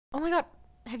Oh my god,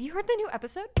 have you heard the new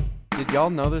episode? Did y'all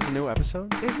know there's a new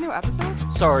episode? There's a new episode?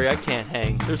 Sorry, I can't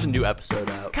hang. There's a new episode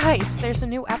out. Guys, there's a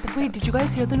new episode. Wait, did you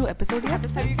guys hear the new episode yet?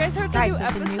 Have you guys heard the Guys, new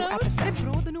there's episode? a new episode. Hey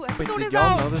bro, the new Wait, episode did is y'all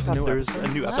out! know there's a new There's episode?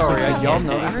 a new episode. Sorry, out. y'all Yes,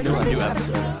 know there's there's a a new new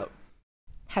episode episode. out.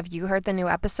 Have you heard the new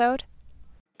episode?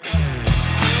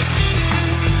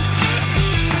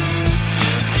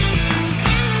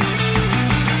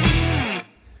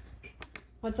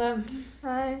 What's up?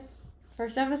 Hi.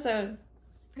 First episode.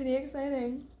 Pretty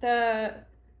exciting.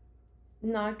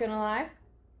 Not gonna lie,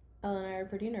 Ella and I are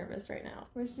pretty nervous right now.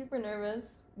 We're super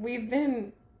nervous. We've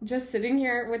been just sitting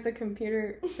here with the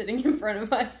computer sitting in front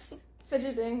of us,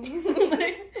 Fidgeting.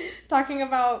 like, talking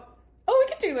about, oh,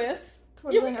 we could do this.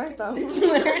 Twiddling Yeah, our we could- thumbs.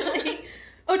 Literally.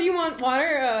 Oh, do you want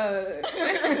water?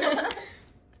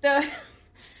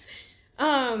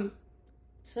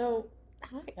 So,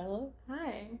 hi, Ella.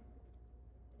 Hi.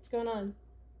 What's going on?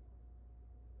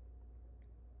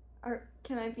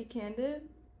 Can I be candid?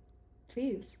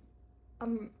 Please.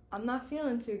 I'm not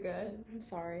feeling too good. I'm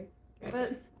sorry.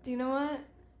 But do you know what?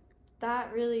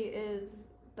 That really is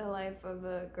the life of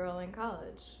a girl in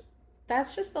college.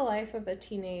 That's just the life of a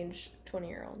teenage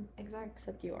 20-year-old. Exactly.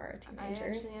 Except you are a I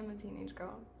teenager. actually am a teenage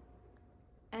girl.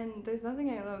 And there's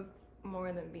nothing I love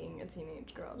more than being a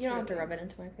teenage girl. You don't have to truly. rub it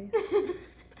into my face.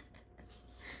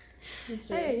 It's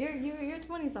Hey, rude. you're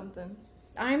 20 something.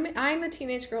 I'm a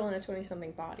teenage girl in a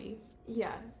 20-something body.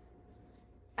 Yeah.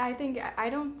 I think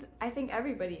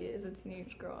everybody is a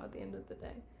teenage girl at the end of the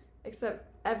day. Except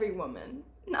every woman,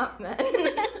 not men.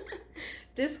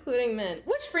 Discluding men.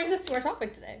 Which brings us to our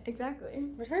topic today. Exactly.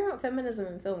 We're talking about feminism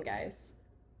in film, guys.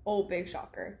 Oh, big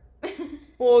shocker.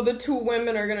 Oh, the two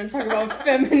women are gonna talk about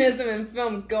feminism in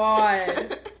film.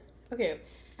 God. Okay,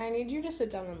 I need you to sit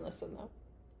down and listen, though.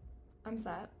 I'm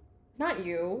sad. Not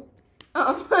you.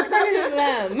 Oh. I'm talking to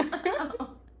them. Oh.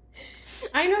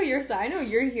 I know your side. I know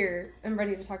you're here and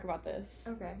ready to talk about this.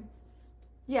 Okay.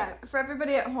 Yeah, for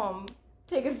everybody at home,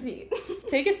 take a seat.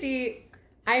 Take a seat.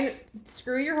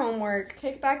 Screw your homework.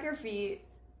 Kick back your feet.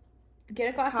 Get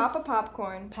a glass Pop of a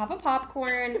popcorn. pop a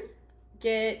popcorn.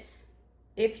 Get,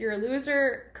 if you're a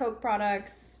loser, Coke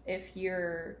products. If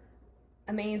you're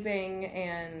amazing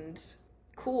and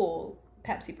cool,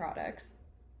 Pepsi products.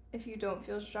 If you don't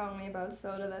feel strongly about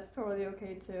soda, that's totally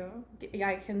okay too. Yeah,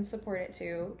 I can support it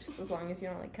too, just as long as you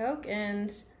don't like Coke. And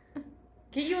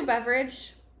get you a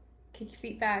beverage. Kick your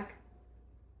feet back.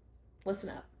 Listen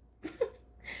up.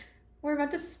 We're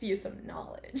about to spew some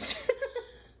knowledge.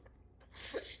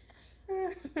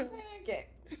 Okay.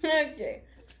 Okay.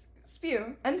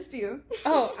 Spew. And spew.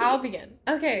 Oh, I'll begin.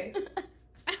 Okay.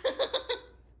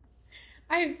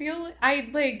 I feel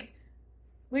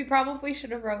we probably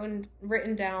should have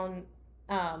written down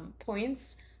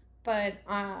points, but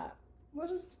We'll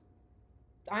just...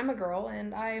 I'm a girl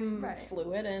and I'm Right.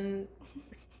 fluid and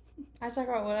I talk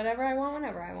about whatever I want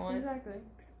whenever I want. Exactly.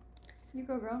 You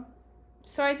go, girl.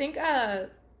 So I think to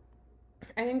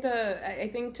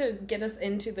get us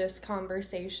into this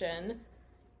conversation,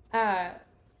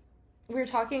 we're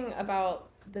talking about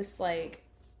this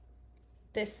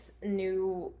this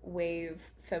new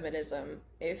wave feminism,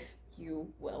 if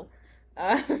you will,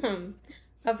 of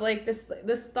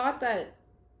this thought that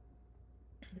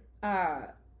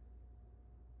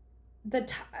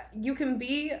you can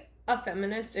be a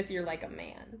feminist if you're like a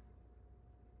man.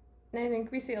 And I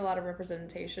think we see a lot of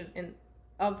representation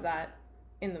of that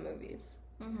in the movies.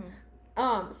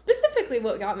 Mm-hmm. Specifically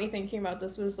what got me thinking about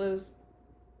this was those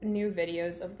new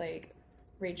videos of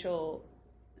Rachel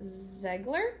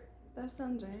Zegler. That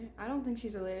sounds right. I don't think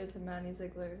she's related to Maddie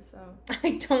Ziegler, so...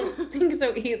 I don't think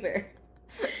so either.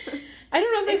 I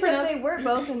don't know if they Except pronounce... they were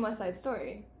both in West Side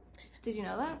Story. Did you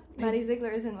know that? Maddie Ziegler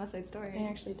is in West Side Story. I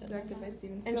actually did. Directed by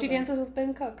Steven Spielberg. And she dances with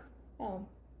Ben Cook. Oh.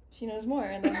 She knows more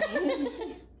than me.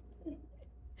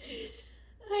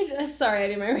 Sorry, I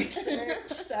did my research.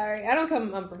 Sorry. I don't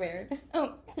come unprepared.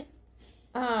 Oh.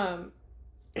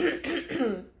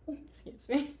 Excuse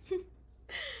me.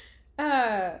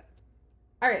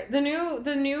 Alright, the new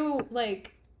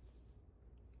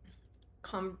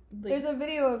There's a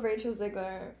video of Rachel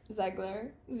Ziegler,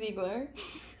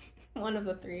 one of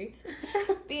the three.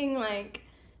 being like,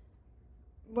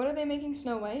 what are they making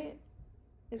Snow White?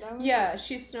 Is that what Yeah, it is?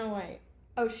 she's Snow White.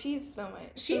 Oh, she's Snow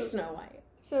White. She's Snow White.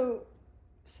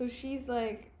 So she's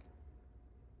like,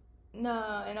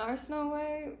 nah, in our Snow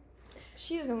White,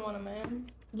 she doesn't want a man.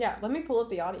 Yeah, let me pull up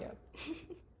the audio.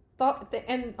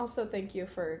 And also thank you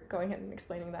for going ahead and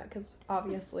explaining that, because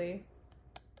obviously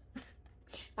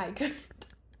I couldn't.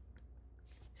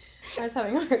 I was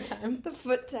having a hard time. The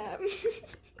foot tap.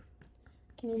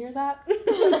 Can you hear that?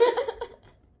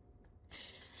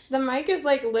 The mic is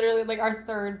like literally like our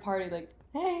third party. Like,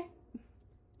 hey,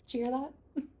 did you hear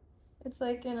that? It's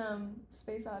like in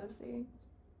Space Odyssey.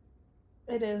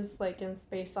 It is like in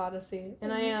Space Odyssey,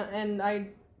 and I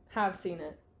have seen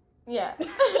it, Yeah.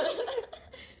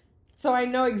 so I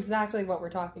know exactly what we're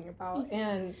talking about.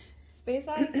 And Space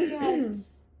Odyssey has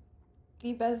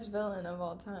the best villain of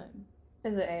all time.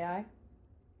 is it AI?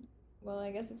 Well,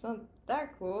 I guess it's not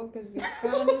that cool because you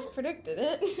kind of just predicted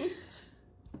it.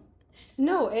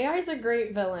 No, AI is a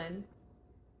great villain.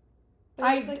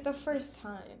 But it was like the first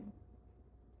time.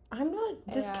 I'm not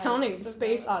AI discounting is a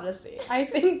Space villain. Odyssey.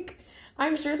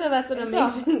 I'm sure that's an It's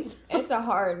amazing. It's a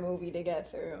hard movie to get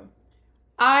through.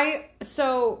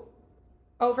 So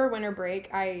over winter break,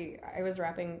 I was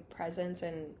wrapping presents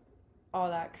and all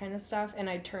that kind of stuff, and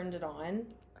I turned it on,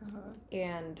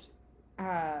 and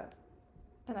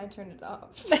And I turned it off.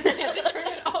 I had to turn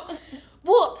it off.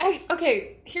 Well,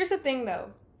 okay, here's the thing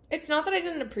though. It's not that I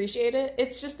didn't appreciate it.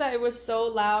 It's just that it was so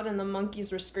loud and the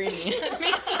monkeys were screaming at me.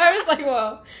 So I was like,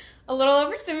 whoa, a little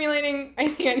overstimulating. I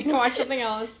think I need to watch something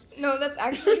else. No, that's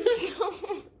actually so...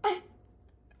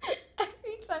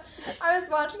 Every time... I was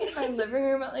watching it in my living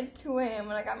room at like 2 a.m.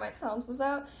 when I got my tonsils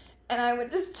out, and I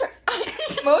would just turn...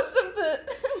 most of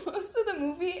the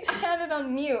movie, I had it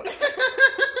on mute.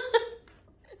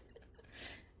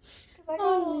 Because I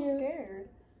got a little scared.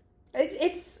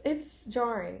 It's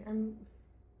jarring.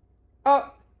 I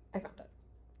found it.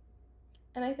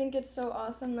 And I think it's so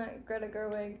awesome that Greta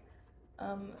Gerwig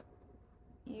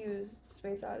used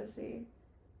Space Odyssey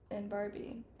in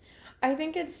Barbie. I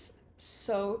think it's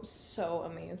so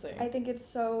amazing. I think it's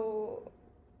so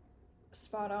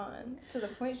spot on to the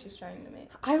point she's trying to make.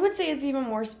 I would say it's even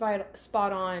more spot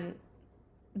on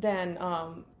than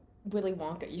Willy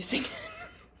Wonka using it.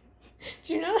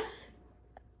 Do you know that?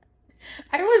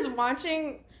 I was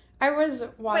watching.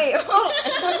 Wait, hold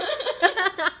on.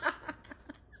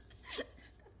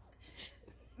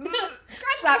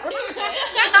 Scratch that. We're gonna say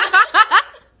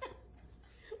it.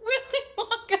 Willy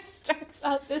Wonka starts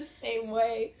out the same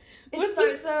way. It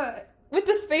starts out with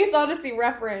the Space Odyssey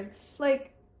reference.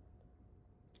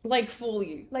 like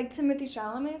Fully. like Timothy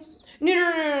Chalamet's.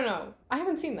 No. I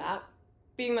haven't seen that.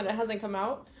 Being that it hasn't come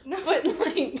out. No. But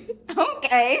like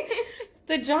Okay.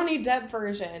 the Johnny Depp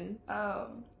version. Oh.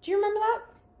 Do you remember that?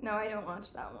 No, I don't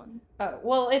watch that one. Oh,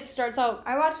 well, it starts out.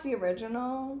 I watched the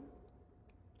original.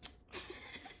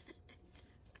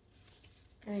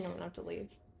 I think I'm gonna have to leave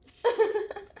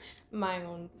my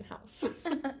own house.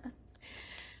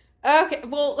 Okay,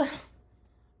 well,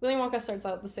 Willy Wonka starts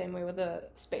out the same way with a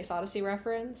Space Odyssey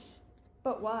reference.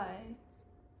 But why?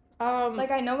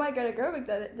 Like I know why Greta Gerwig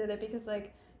did it because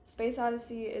like Space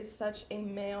Odyssey is such a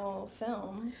male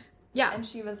film. yeah, And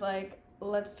she was like,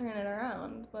 let's turn it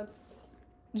around. Let's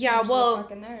yeah. change the Well,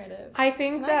 fucking narrative. I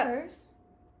think Can I that curse?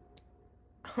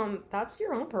 That's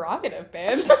your own prerogative,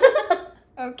 babe.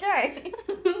 Okay.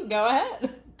 Go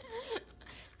ahead.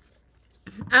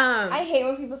 I hate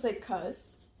when people say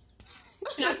cuss.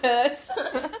 Cuss.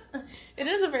 It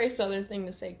is a very southern thing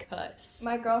to say cuss.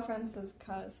 My girlfriend says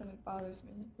cuss and it bothers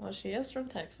me. Well, she is from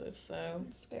Texas, so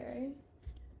It's scary.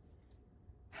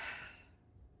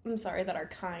 I'm sorry that our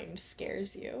kind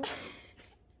scares you.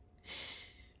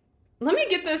 Let me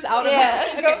get this out of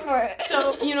Yeah, go for it.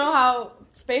 So, you know how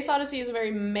Space Odyssey is a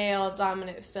very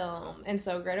male-dominant film, and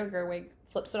so Greta Gerwig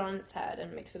flips it on its head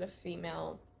and makes it a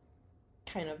female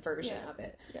kind of version of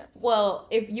it. Yes. Well,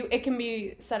 it can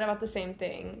be said about the same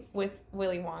thing with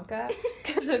Willy Wonka,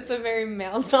 because it's a very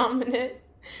male-dominant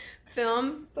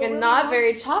film, But and Willy not Wonka-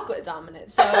 very chocolate-dominant,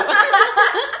 so...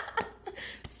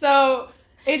 So,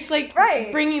 it's like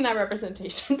Right. bringing that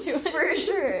representation to it. For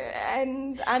sure.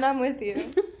 And I'm with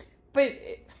you. But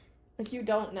if you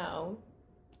don't know,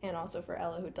 and also for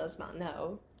Ella who does not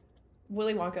know,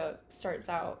 Willy Wonka starts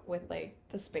out with like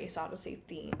the Space Odyssey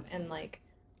theme and like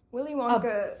Willy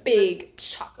Wonka. big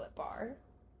chocolate bar.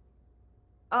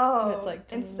 Oh. and it's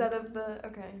like- instead of the.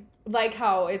 Okay. Like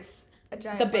how it's A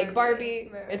giant the big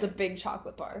Barbie, Right, it's a right. big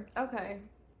chocolate bar. Okay.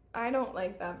 I don't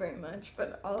like that very much,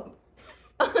 but I'll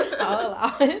I'll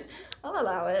allow it. I'll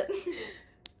allow it.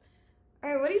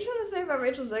 Alright, what are you trying to say about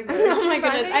Rachel Zegler? Oh my Did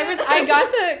you find goodness. it? I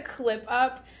got the clip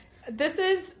up. This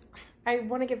is, I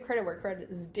want to give credit where credit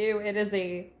is due. It is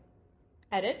a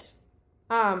edit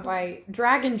by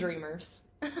Dragon Dreamers.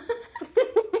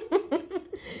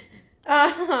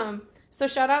 So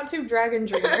shout out to Dragon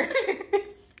Dreamers.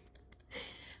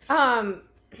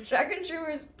 Dragon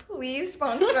Dreamers, please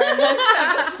sponsor our next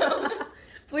episode.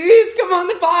 Please come on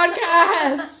the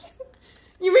podcast.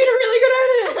 You made a really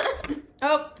good edit.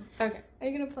 Oh, okay. Are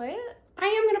you gonna play it? I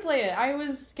am gonna play it. I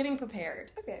was getting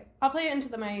prepared. Okay. I'll play it into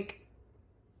the mic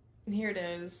Here it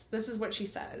is. This is what she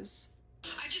says.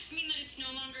 I just mean that it's no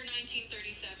longer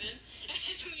 1937,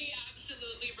 and we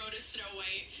absolutely wrote a Snow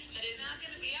White that is not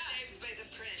going to be saved by the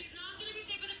prince. She's not going to be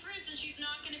saved by the prince, and she's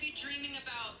not going to be dreaming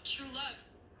about true love.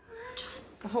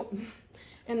 Oh,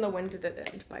 and The When Did It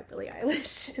End by Billie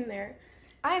Eilish in there.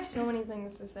 I have so many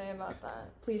things to say about that.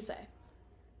 Please say.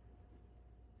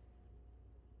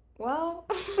 Well,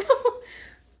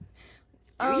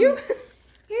 Do you?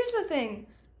 Here's the thing.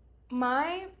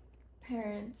 My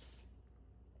parents,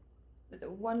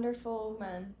 wonderful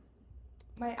men.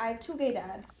 I have 2 gay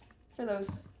dads. For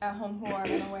those at home who are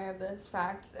unaware of this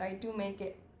fact, I do make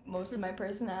it most of my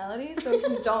personality. So if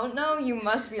you don't know, you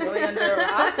must be really under a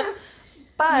rock.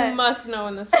 But You must know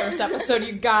in this first episode,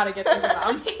 you gotta get this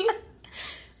about me.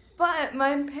 But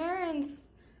my parents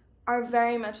are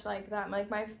very much like that.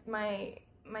 Like my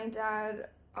dad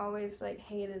always like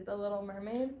hated The Little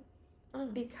Mermaid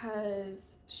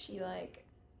because she like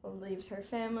leaves her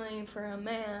family for a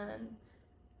man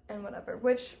and whatever.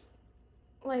 Which,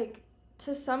 like,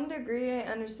 to some degree, I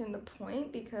understand the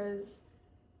point because,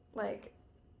 like,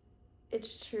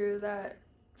 it's true that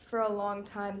for a long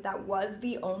time that was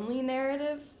the only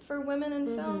narrative for women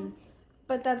in film,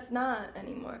 but that's not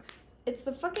anymore. It's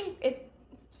the fucking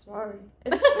sorry.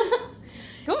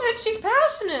 Go ahead, she's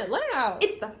passionate. Let it out.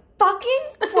 It's the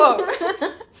fucking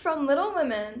quote from Little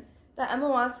Women that Emma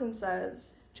Watson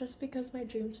says. Just because my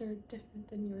dreams are different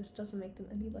than yours doesn't make them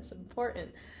any less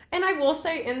important. And I will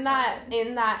say in that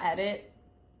edit,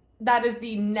 that is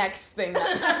the next thing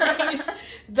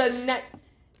that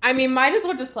I mean, might as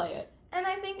well just play it. And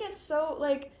I think it's so,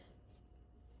 like,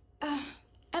 and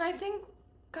I think,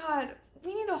 God,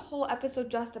 we need a whole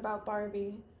episode just about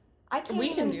Barbie.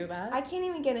 We can do that. I can't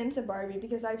even get into Barbie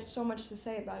because I have so much to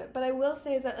say about it. But I will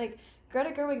say is that, like,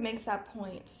 Greta Gerwig makes that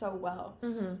point so well.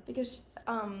 Mm-hmm. Because,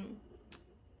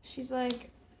 she's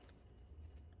like,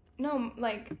 no,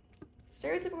 like,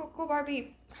 stereotypical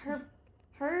Barbie,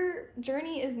 her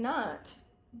journey is not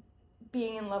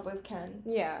being in love with Ken.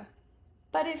 Yeah.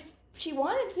 But if she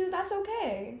wanted to, that's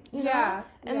okay. You Yeah.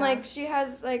 know? And, like, she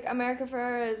has, like, America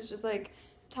Ferrera is just, like,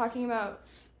 talking about,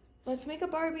 let's make a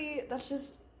Barbie that's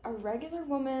just a regular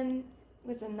woman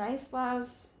with a nice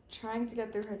blouse trying to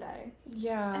get through her day.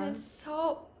 Yeah. And it's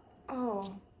so,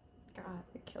 oh, God,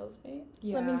 it kills me.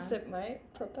 Yeah. Let me sip my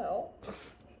Propel.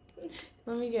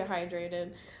 Let me get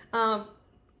hydrated.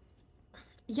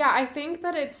 Yeah, I think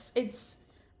that it's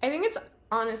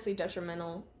honestly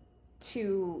detrimental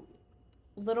to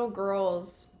little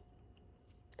girls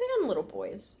and little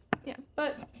boys. Yeah.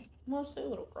 But mostly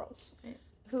little girls. Right.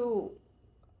 Who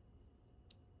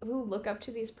look up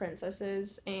to these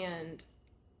princesses and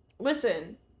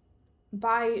listen,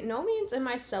 by no means am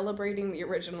I celebrating the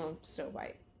original Snow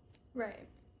White. Right.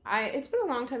 It's been a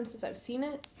long time since I've seen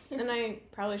it, and I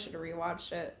probably should have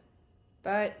rewatched it,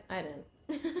 but I didn't.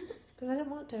 Because I didn't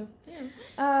want to.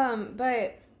 Yeah.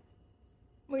 But...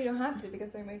 Well, you don't have to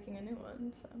because they're making a new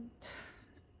one, so...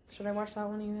 Should I watch that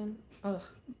one even? Ugh.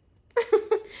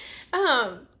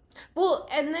 Well,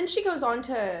 and then she goes on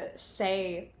to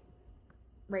say...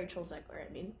 Rachel Zegler,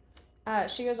 I mean.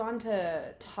 She goes on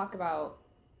to talk about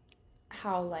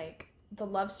how, like, the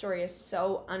love story is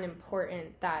so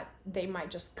unimportant that they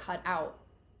might just cut out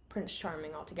Prince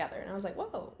Charming altogether. And I was like,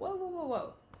 whoa.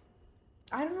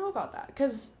 I don't know about that.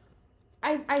 Because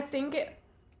I think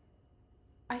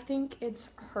it's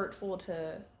hurtful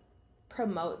to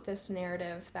promote this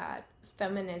narrative that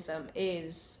feminism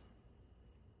is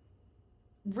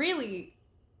really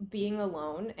being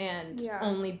alone and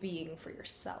only being for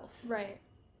yourself. Right.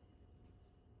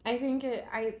 I think it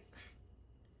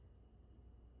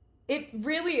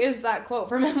really is that quote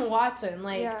from Emma Watson.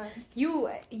 Like,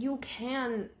 you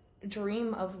can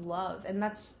dream of love, and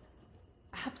that's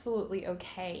absolutely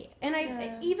okay. And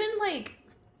I even, like,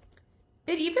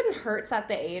 it even hurts at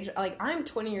the age, like, I'm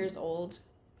 20 years old,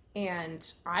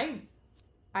 and I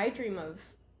dream of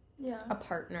a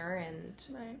partner and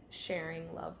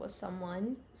sharing love with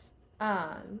someone.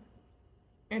 And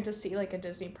to see, like, a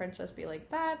Disney princess be like,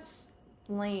 that's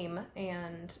lame,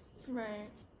 and... Right.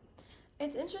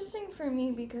 It's interesting for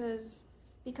me because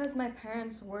my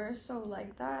parents were so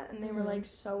like that, and they were, like,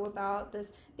 so about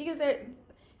this, because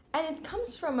and it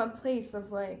comes from a place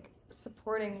of, like,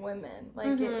 supporting women.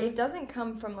 Like, it doesn't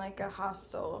come from, like, a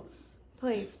hostile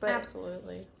place, but...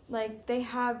 Absolutely. Like, they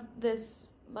have this,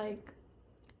 like,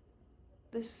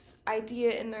 this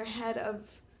idea in their head of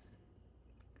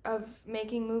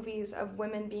making movies of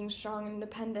women being strong and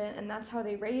independent, and that's how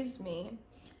they raised me.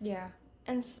 Yeah.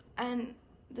 And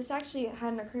this actually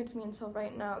hadn't occurred to me until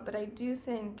right now, but I do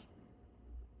think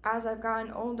as I've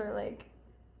gotten older, like,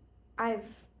 I've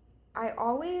I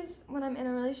always, when I'm in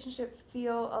a relationship,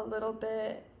 feel a little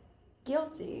bit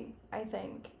guilty, I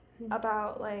think,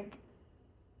 about, like,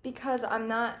 because I'm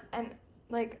not, and,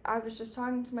 like, I was just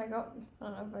talking to my girl, I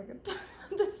don't know if I could talk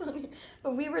about this on here,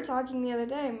 but we were talking the other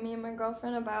day, me and my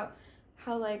girlfriend, about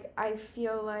how, like, I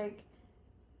feel like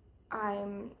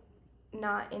I'm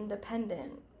not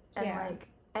independent, and, like,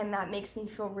 and that makes me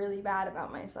feel really bad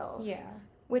about myself. Yeah.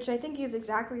 Which I think is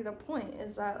exactly the point,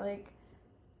 is that, like,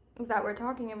 that we're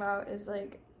talking about is,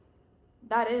 like,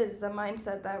 that is the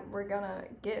mindset that we're gonna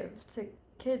give to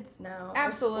kids now.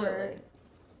 Absolutely.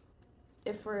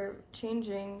 If we're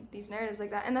changing these narratives like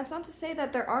that. And that's not to say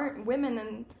that there aren't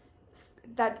women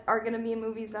that are gonna be in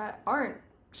movies that aren't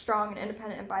strong and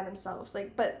independent and by themselves.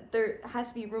 Like, but there has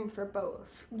to be room for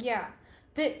both. Yeah.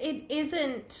 It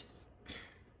isn't,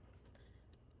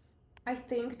 I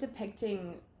think,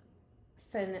 depicting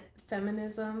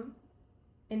feminism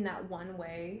in that one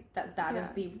way, that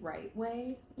is the right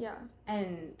way. Yeah.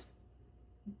 And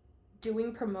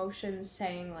doing promotions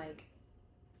saying, like,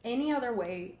 any other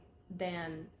way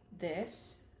than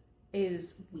this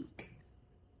is weak.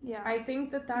 Yeah. I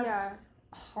think that's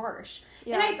harsh.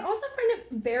 Yeah. And I also find it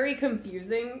very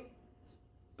confusing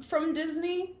from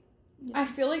Disney. Yeah. I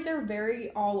feel like they're very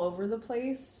all over the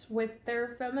place with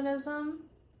their feminism.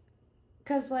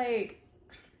 'Cause, like,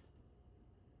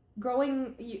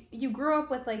 you grew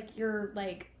up with, like, your,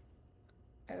 like,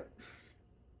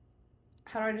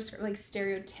 how do I describe, like,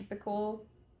 stereotypical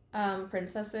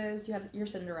princesses. You had your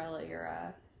Cinderella,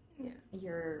 your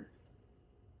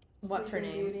what's her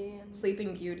name? Beauty and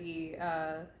Sleeping Beauty,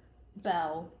 Belle.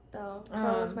 Belle.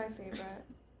 Belle was my favorite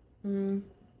Mm,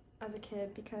 as a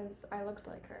kid because I looked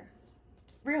like her.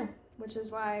 real. Which is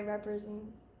why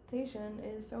representation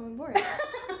is so important.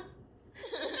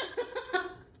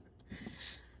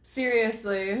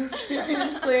 Seriously.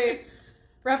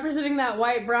 Representing that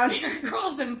white brown hair girl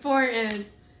is important.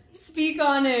 Speak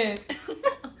on it.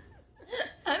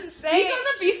 I'm saying. Speak on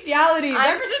the bestiality.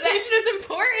 I'm Representation is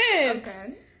important.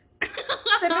 Okay.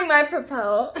 Sipping my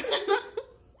Propel.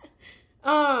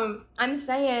 Um, I'm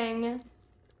saying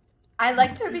I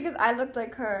liked her because I looked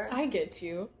like her. I get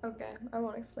you. Okay, I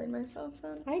won't explain myself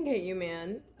then. I get you,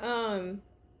 man.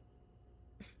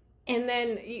 And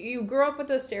then you grew up with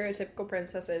those stereotypical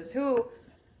princesses who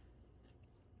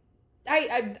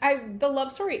the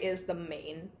love story is the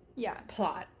main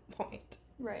plot point.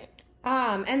 Right.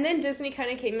 And then Disney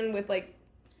kind of came in with, like,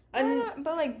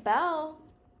 But like Belle,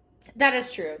 that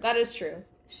is true. but I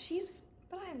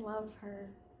love her.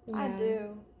 I Yeah.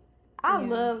 do. I Yeah.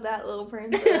 love that little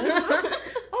princess.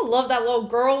 I love that little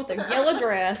girl with the yellow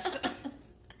dress.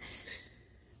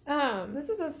 This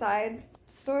is a side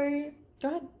story. Go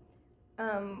ahead.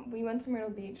 We went to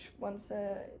Myrtle Beach once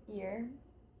a year,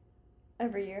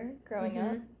 every year growing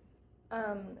Mhm.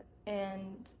 up.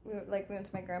 And we went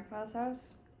to my grandpa's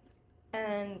house,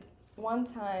 and one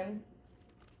time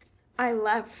I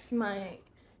left my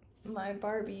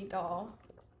Barbie doll.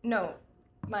 No,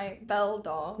 my Belle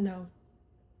doll. No.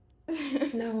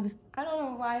 No. I don't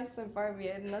know why I said Barbie.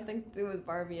 It had nothing to do with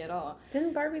Barbie at all.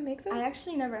 Didn't Barbie make those? I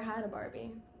actually never had a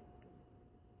Barbie.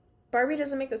 Barbie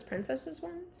doesn't make those princesses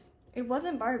ones? It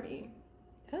wasn't Barbie.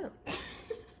 Oh.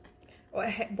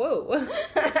 Whoa.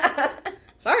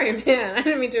 Sorry, man. I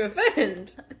didn't mean to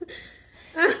offend.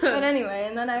 But anyway,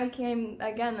 and then I came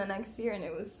again the next year, and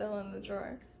it was still in the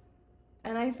drawer.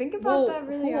 And I think about that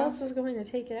really who often. else was going to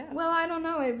take it out? Well, I don't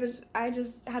know. I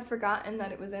just had forgotten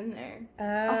that it was in there.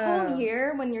 A Oh. whole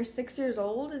year when you're 6 years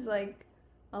old is like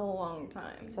a long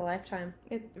time. It's a lifetime.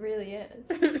 It really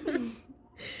is.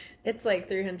 It's like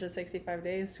 365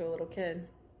 days to a little kid.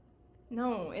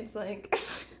 No, it's like...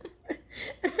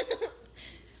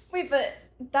 Wait, but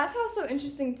that's also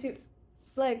interesting too.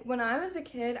 Like, when I was a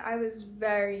kid, I was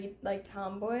very, like,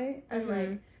 tomboy. And,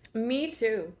 like, Me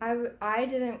too. I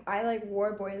like,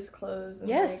 wore boys' clothes. And,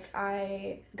 Yes. Like,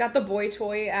 I... Got the boy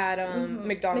toy at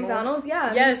McDonald's. McDonald's?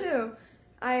 Yeah, yes. me too.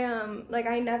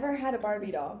 I never had a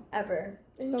Barbie doll, ever.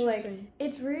 So, like,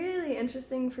 it's really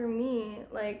interesting for me,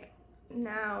 like,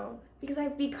 now, because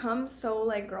I've become so,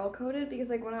 like, girl-coded, because,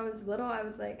 like, when I was little, I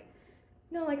was like,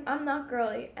 no, like, I'm not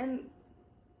girly, and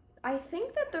I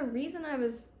think that the reason I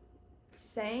was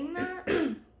saying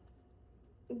that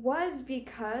was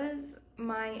because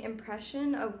my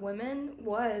impression of women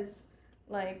was,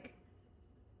 like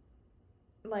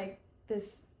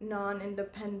this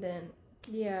non-independent.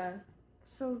 Yeah.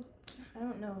 So, I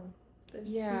don't know.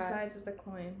 There's two sides of the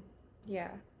coin.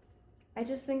 Yeah. I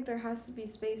just think there has to be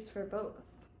space for both.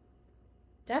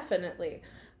 Definitely.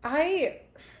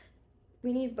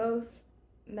 We need both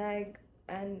Meg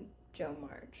and Joe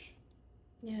March.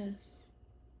 Yes.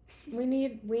 We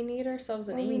need ourselves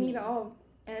an Well, Amy. we need all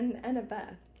and a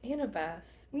Beth. And a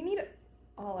Beth. We need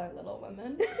all our little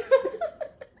women.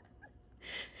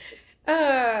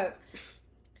 And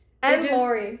And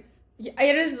Lori. Yeah,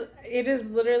 it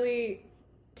is literally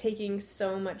taking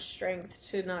so much strength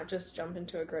to not just jump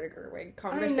into a Greta Gerwig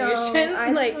conversation. I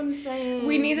know. Like, I'm saying.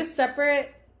 we need a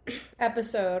separate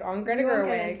episode on Greta We won't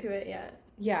Gerwig. get into it yet.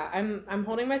 Yeah, I'm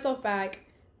holding myself back.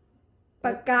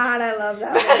 But God, I love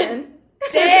that woman.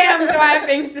 Damn, do I have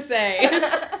things to say?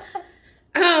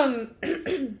 Oh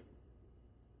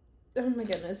my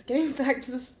goodness, getting back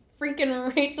to this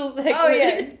freaking Rachel segment. Oh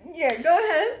yeah, yeah. Go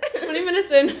ahead. 20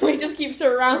 minutes in, we just keep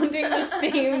surrounding the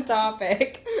same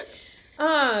topic.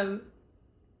 I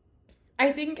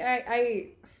think I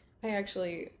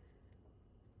actually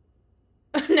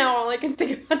now all I can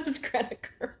think about is Greta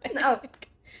Gerwig.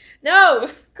 No,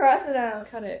 Cross it out.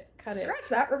 cut it. Scratch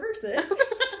that. Reverse it.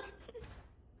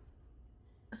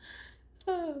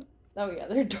 Oh yeah,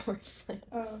 their door slams.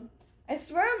 Oh. I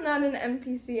swear I'm not an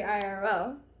NPC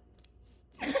IRL.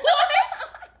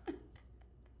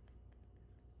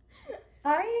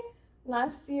 What?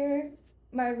 Last year,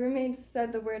 my roommate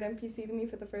said the word NPC to me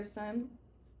for the first time.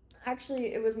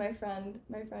 Actually, it was my friend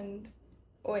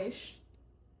Oish.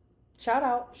 Shout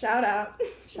out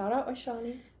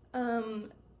Oishani.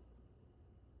 And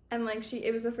like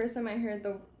it was the first time I heard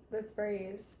the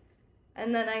phrase,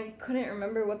 and then I couldn't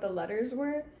remember what the letters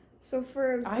were. So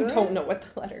I don't know what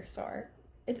the letters are.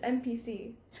 It's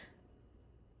NPC.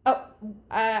 Oh,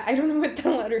 I don't know what the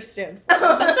letters stand for.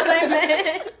 That's what I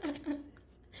meant.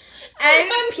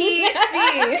 NPC.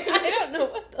 I don't know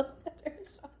what the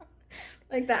letters are.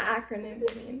 Like the acronym,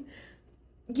 I mean.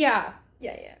 Yeah.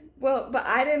 Yeah. Well, but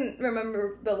I didn't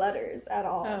remember the letters at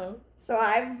all. Oh. So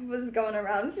I was going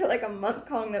around for like a month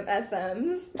calling them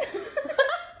SMs.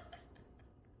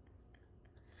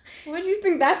 What do you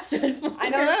think that stood for?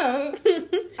 I don't know.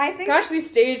 I think. Gosh, these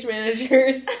stage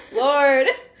managers. Lord.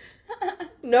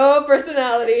 No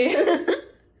personality.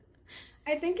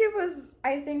 I think it was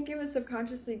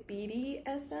subconsciously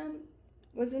BDSM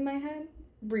was in my head.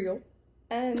 Real.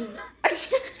 And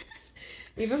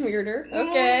Even weirder.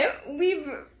 Okay.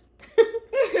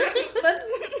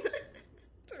 Let's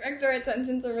direct our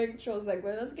attention to Rachel's segue.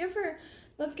 Let's give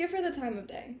her the time of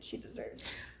day she deserves.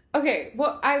 Okay,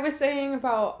 well, I was saying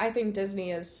about, I think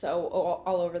Disney is so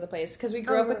all over the place, because we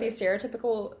grew up with these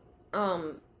stereotypical,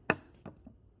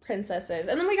 princesses,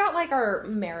 and then we got, like, our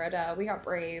Merida, we got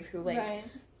Brave, who, like, right.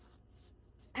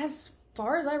 As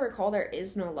far as I recall, there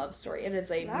is no love story. It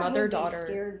is a That mother-daughter.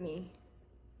 movie scared me.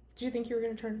 Did you think you were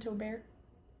going to turn into a bear?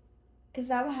 Is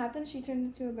that what happened? She turned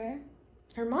into a bear?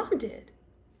 Her mom did.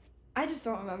 I just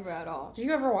don't remember at all. Did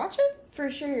you ever watch it? For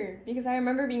sure, because I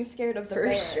remember being scared of the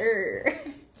bear.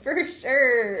 For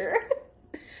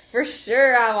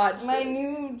sure I watched My it.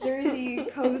 New Jersey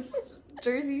coast,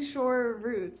 Jersey Shore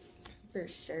roots. For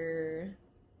sure.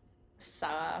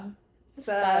 Sa,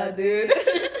 dude.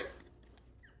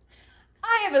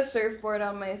 I have a surfboard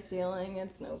on my ceiling.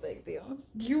 It's no big deal.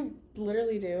 You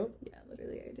literally do? Yeah,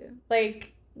 literally I do.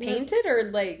 Like, painted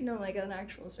or like No, like an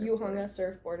actual surfboard. you hung a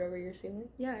surfboard over your ceiling?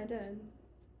 Yeah, I did.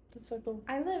 That's so cool.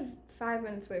 I live 5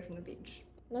 minutes away from the beach.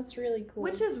 That's really cool.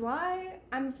 Which is why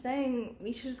I'm saying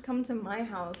we should just come to my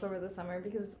house over the summer,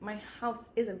 because my house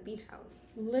is a beach house.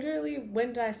 Literally,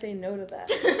 when did I say no to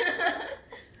that?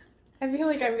 I feel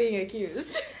like I'm being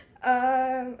accused.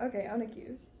 Okay,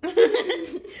 unaccused.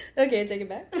 Okay, take it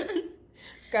back.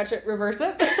 Scratch it, reverse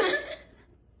it.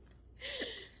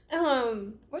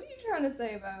 What are you trying to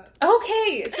say about?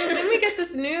 Okay, so then we get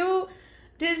this new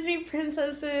Disney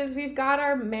princesses. We've got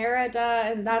our Merida,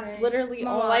 and that's Right. lin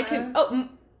all I can. Oh,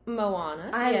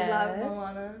 Moana. I yes. love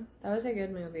Moana. That was a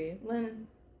good movie. Lynn.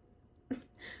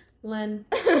 Lin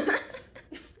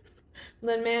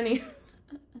Manny.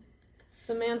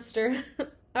 The Manster.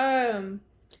 And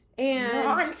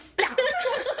Monster.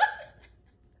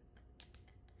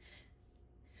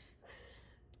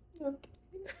 Okay.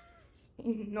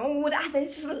 No, that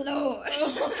is slow.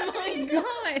 Oh my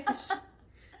gosh.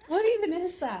 What even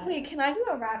is that? Wait, can I do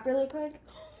a rap really quick?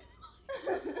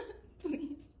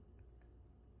 Please.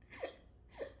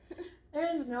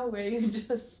 There's no way you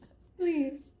just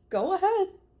Please. go ahead.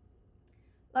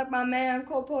 Like my man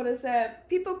Cole Porter said,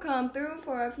 people come through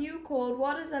for a few cold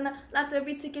waters and a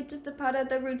lottery ticket, just a part of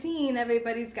the routine.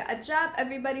 Everybody's got a job,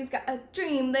 everybody's got a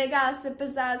dream. They gotta sip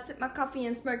as I sip my coffee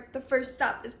and smirk. The first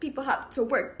stop is people hop to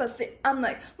work, bust it. I'm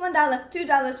like, $1, $2,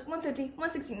 $1.50,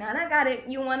 $1.69. I got it.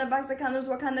 You want a box of condoms?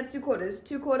 What kind? That's 2 quarters.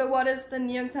 2 quarter waters. The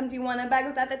New York Times. You want a bag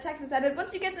without the taxes added?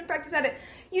 Once you get some practice at it,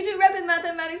 you do rapid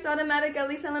mathematics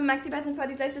automatically. Selling maxi pads and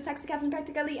party dice for taxi cabs and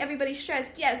practically everybody's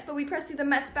stressed. Yes, but we press through the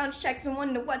mess, bounce checks, and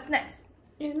wonder what's next.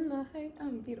 In the heights.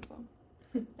 Oh, beautiful.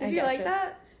 Did you like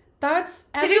that? That's...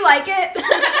 Did you like it?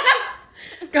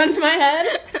 Gun to my head?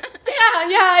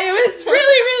 yeah, it was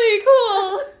really, really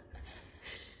cool.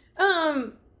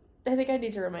 I think I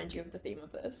need to remind you of the theme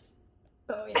of this.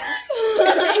 Oh,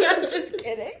 yeah. I'm just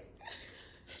kidding.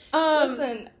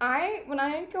 Listen, when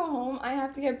I go home, I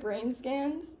have to get brain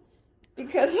scans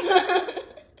because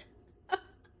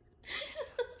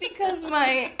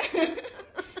my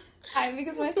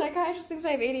psychiatrist thinks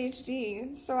I have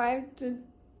ADHD, so I have to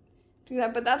do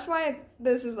that. But that's why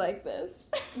this is like this.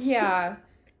 Yeah.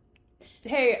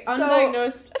 Hey,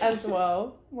 undiagnosed as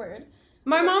well. Word.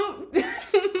 My mom.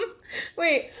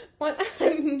 Wait, what?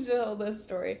 I need to tell this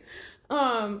story.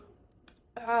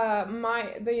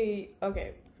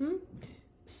 Okay.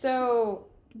 So,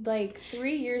 like,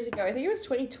 3 years ago, I think it was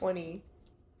 2020,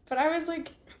 but I was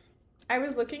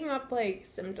looking up, like,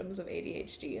 symptoms of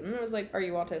ADHD, and it was like, are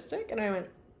you autistic? And I went,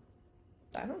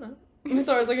 I don't know.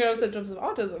 So I was looking up symptoms of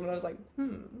autism, and I was like,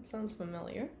 sounds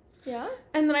familiar. Yeah?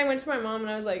 And then I went to my mom, and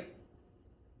I was like,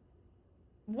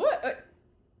 what?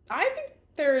 I think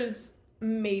there's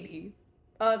maybe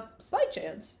a slight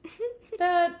chance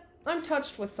that I'm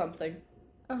touched with something.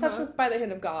 Touched with by the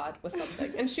hand of God with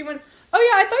something. And she went, oh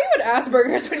yeah, I thought you had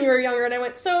Asperger's when you were younger. And I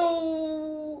went,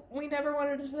 so we never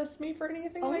wanted to test me for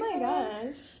anything like that? Oh my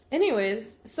gosh.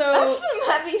 Anyways, so... That's some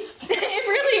heavy stuff. It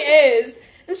really is.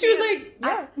 And she was like,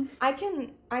 yeah.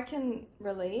 I can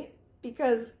relate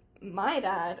because my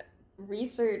dad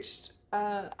researched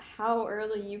how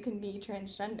early you can be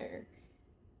transgender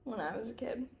when I was a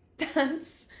kid.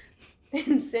 That's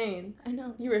insane. I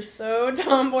know. You were so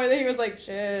tomboy that he was like,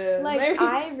 shit. Like, maybe.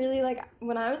 I really,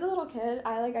 when I was a little kid,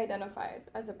 I, identified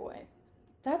as a boy.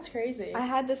 That's crazy. I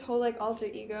had this whole, alter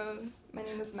ego. My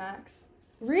name was Max.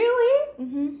 Really?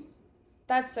 Mm-hmm.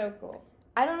 That's so cool.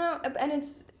 I don't know, and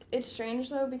it's strange,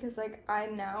 though, because, I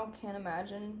now can't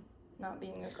imagine not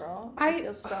being a girl. I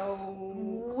feel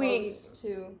so close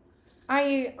to...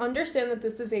 I understand that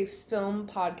this is a film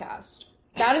podcast.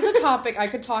 That is a topic I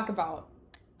could talk about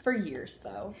for years,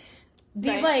 though.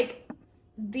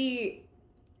 The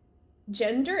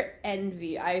gender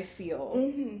envy I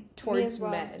feel towards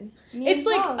men. It's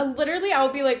literally I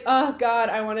would be like, oh God,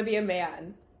 I want to be a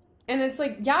man. And it's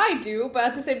like, yeah, I do, but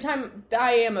at the same time,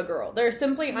 I am a girl. I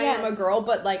am a girl,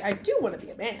 but I do want to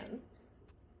be a man.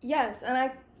 Yes, and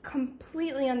I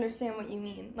completely understand what you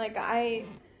mean.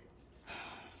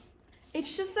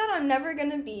 It's just that I'm never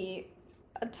gonna be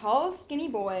a tall, skinny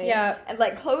boy. Yeah. And,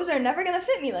 clothes are never gonna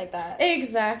fit me like that.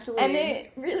 Exactly. And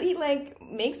it really,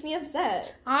 makes me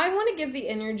upset. I want to give the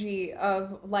energy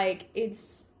of,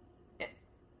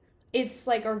 it's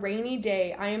like a rainy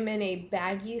day. I am in a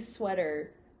baggy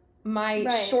sweater. My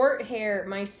short hair,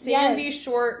 my sandy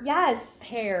short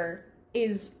hair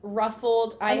is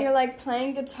ruffled. And you're,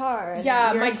 playing guitar.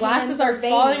 Yeah, my glasses are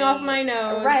falling off my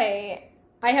nose. Right.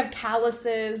 I have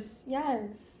calluses.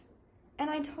 Yes. And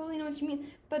I totally know what you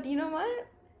mean. But you know what?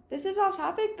 This is off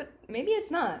topic, but maybe it's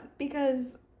not.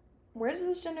 Because where does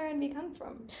this gender envy come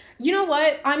from? You know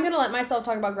what? I'm going to let myself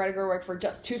talk about Greta Gerwig for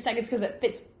just 2 seconds because it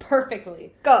fits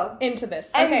perfectly into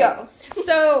this. And go.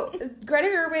 So, Greta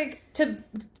Gerwig, to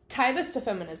tie this to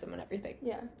feminism and everything.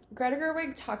 Yeah. Greta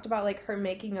Gerwig talked about, her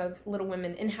making of Little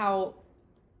Women and how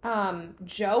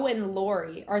Joe and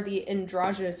Lori are the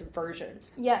androgynous versions.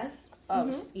 Yes.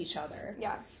 Of each other.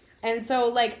 Yeah. And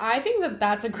so, I think that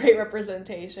that's a great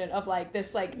representation of,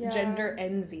 this, gender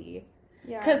envy.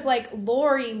 Yeah. Because,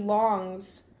 Lori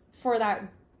longs for that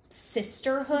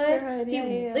sisterhood.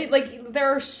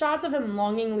 There are shots of him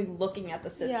longingly looking at the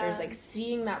sisters,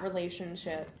 seeing that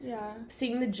relationship. Yeah.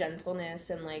 Seeing the gentleness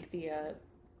and,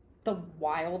 the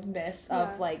wildness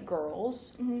of,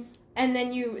 girls. Mm-hmm. And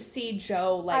then you see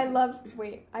Joe, I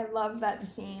love that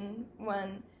scene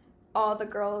when all the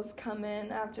girls come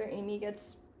in after Amy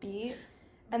gets beat,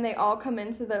 and they all come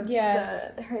into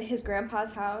his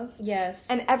grandpa's house. Yes.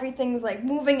 And everything's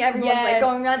moving, everyone's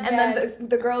going around, and then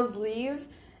the girls leave,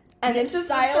 and it's just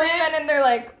silent. The 3 men, and they're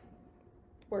like,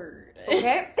 word.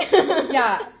 Okay.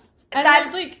 Yeah. And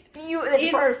that's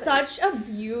it's perfect. such a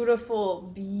beautiful,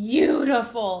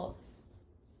 beautiful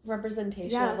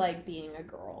representation of being a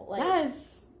girl.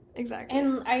 Yes. Exactly.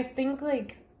 And I think,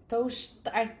 like,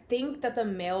 I think that the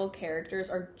male characters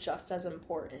are just as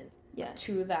important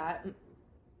to that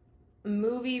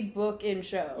movie, book, and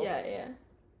show. Yeah.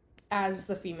 As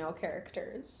the female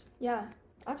characters. Yeah,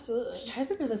 absolutely. Which ties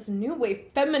into this new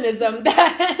wave feminism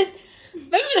that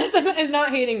feminism is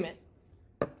not hating men.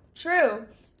 True.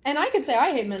 And I could say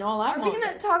I hate men all I Are want. we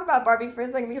gonna talk about Barbie for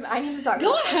a second? Because I need to talk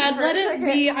Go about Barbie ahead, for let a it second.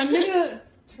 be. I'm gonna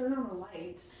turn on a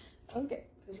light. Okay.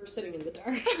 Because we're sitting in the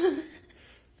dark.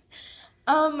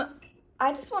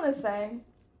 I just want to say,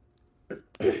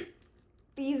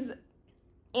 these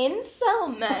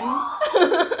incel men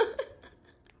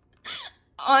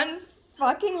on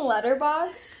fucking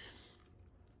Letterboxd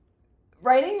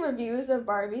writing reviews of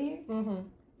Barbie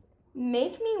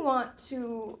make me want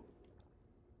to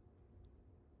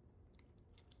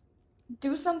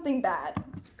do something bad.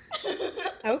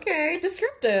 Okay,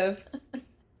 descriptive.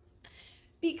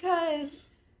 Because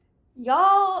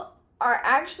y'all are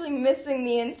actually missing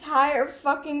the entire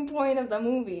fucking point of the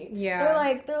movie. Yeah.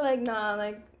 They're like, nah,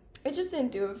 like, it just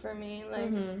didn't do it for me.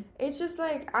 Like, it's just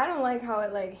like, I don't like how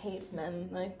it, like, hates men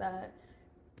like that.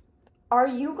 Are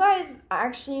you guys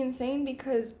actually insane?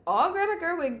 Because all Greta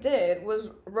Gerwig did was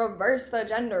reverse the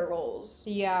gender roles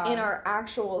in our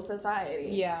actual society.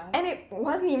 Yeah. And it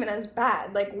wasn't even as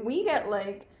bad. Like, we get,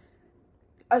 like,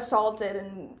 assaulted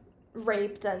and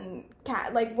raped and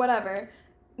like, whatever.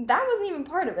 That wasn't even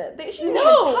part of it. She didn't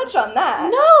even touch on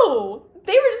that. No!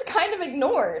 They were just kind of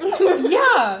ignored.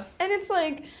 Yeah. And it's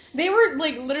like... They were,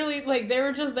 like, literally, like, they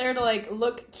were just there to, like,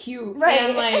 look cute. Right.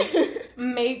 And,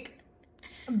 like,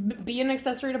 be an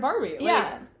accessory to Barbie. Like,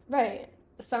 yeah, right.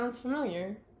 Sounds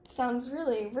familiar. Sounds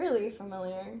really, really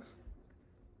familiar.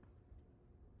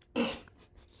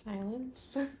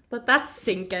 Silence. Let that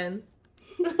sink in.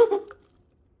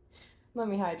 Let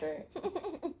me hydrate.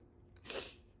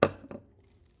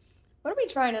 What are we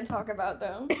trying to talk about,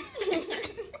 though?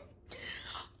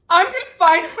 I'm gonna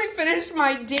finally finish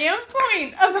my damn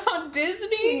point about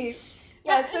Disney. Please.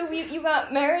 Yeah, so you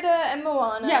got Merida and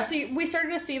Moana. Yeah, so we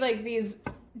started to see, like, these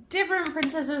different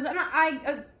princesses, and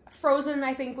Frozen,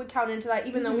 I think, would count into that,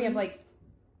 even though we have, like,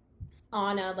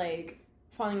 Anna, like,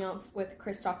 falling out with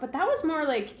Kristoff, but that was more,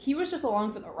 like, he was just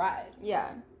along for the ride.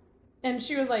 Yeah. And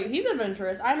she was like, he's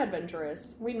adventurous, I'm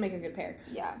adventurous, we'd make a good pair.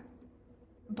 Yeah.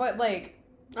 But, like,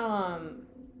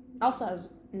 Elsa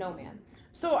has no man.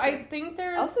 So I think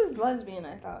there's... Elsa's lesbian,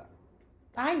 I thought.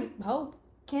 I hope.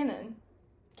 Canon.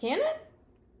 Canon?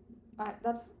 I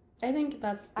think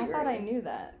that's theory. I thought I knew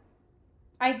that.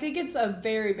 I think it's a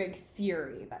very big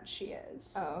theory that she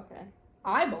is. Oh, okay.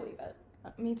 I believe it.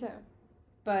 Me too.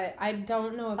 But I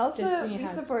don't know if Elsa, Disney we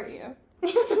has... support you.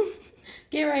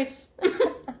 Gay rights.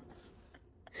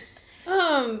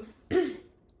 I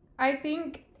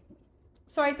think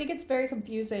it's very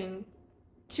confusing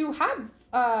to have,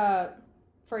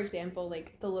 for example,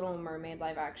 like, the Little Mermaid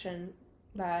live action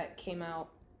that came out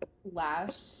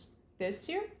this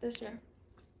year?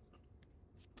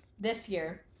 This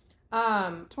year.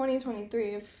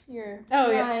 2023, if you're...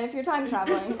 Oh, yeah. If you're time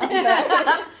traveling.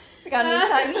 We got any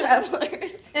time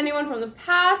travelers. Anyone from the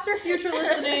past or future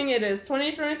listening, it is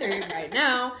 2023 right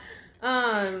now.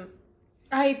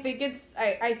 I think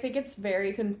it's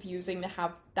very confusing to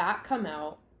have that come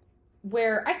out,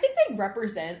 where I think they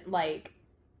represent, like...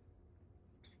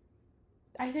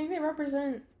 I think they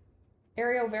represent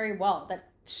Ariel very well. That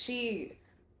she...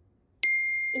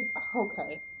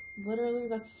 Okay. Literally,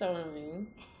 that's so annoying.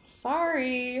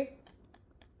 Sorry.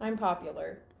 I'm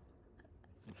popular.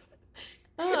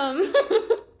 Let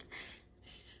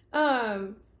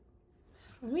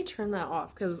me turn that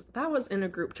off, because that was in a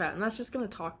group chat, and that's just gonna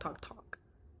talk.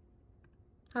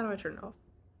 How do I turn it off?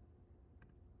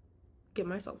 Get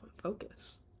myself in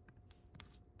focus.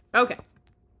 Okay.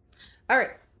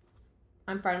 Alright.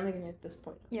 I'm finally gonna get this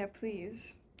point. Yeah,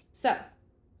 please. So,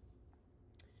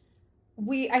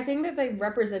 I think that they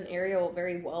represent Ariel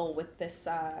very well with this,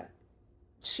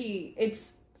 she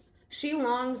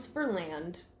longs for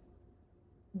land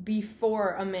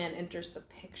before a man enters the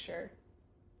picture.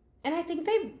 And I think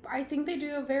they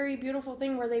do a very beautiful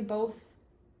thing where they both,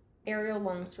 Ariel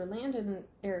longs for land and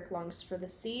Eric longs for the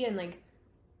sea, and, like...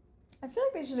 I feel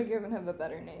like they should have given him a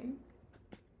better name.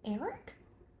 Eric?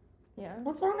 Yeah.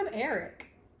 What's wrong with Eric?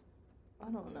 I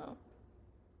don't know.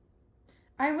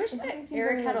 I wish It that doesn't seem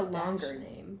Eric very, had a like, longer dashing.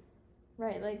 name.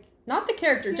 Right, like... Not the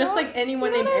character, Do you just know like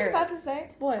anyone do you named know what Eric. I was about to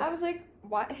say? What? I was like,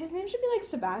 what? His name should be like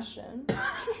Sebastian.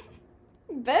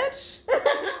 Bitch.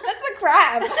 That's the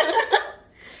crab.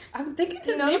 I'm thinking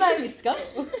his know name that should be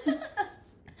Scuttle.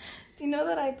 Do you know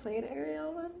that I played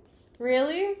Ariel once?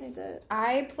 Really? I did.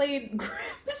 I played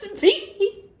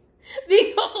Grimsby.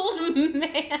 The old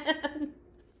man.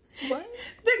 What?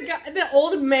 The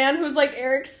old man who's like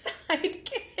Eric's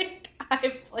sidekick.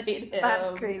 I played him.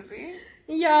 That's crazy.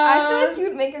 Yeah. I feel like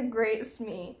you'd make a great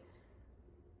Smee.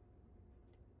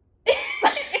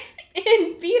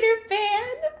 In Peter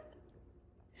Pan.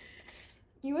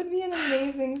 You would be an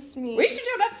amazing Smee. We should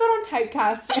do an episode on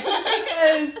typecasting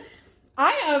because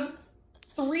I have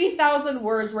 3,000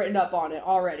 words written up on it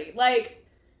already. Like,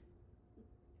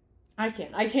 I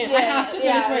can't. I have to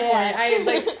finish my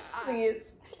point.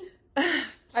 Please.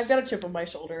 I've got a chip on my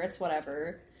shoulder. It's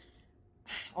whatever.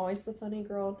 Always the funny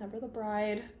girl, never the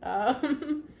bride. But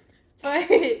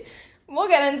We'll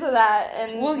get into that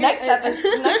in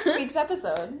next week's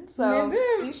episode. So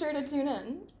Maybe. be sure to tune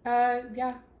in.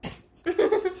 yeah.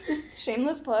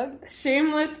 Shameless plug.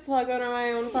 Shameless plug on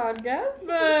my own podcast,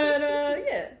 but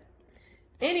yeah.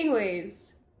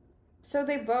 Anyways, so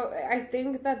they both. I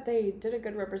think that they did a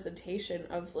good representation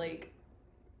of like.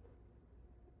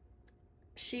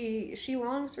 She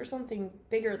longs for something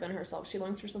bigger than herself. She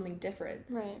longs for something different.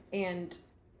 Right. And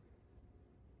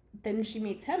then she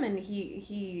meets him, and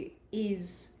he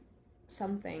is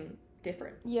something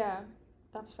different. Yeah,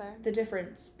 that's fair. The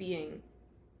difference being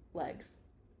legs.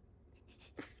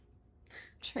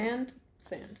 And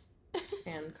sand.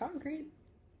 And concrete.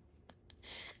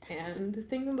 And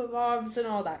thingamabobs and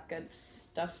all that good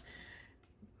stuff.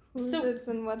 Who's its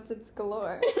and what's its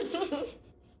galore.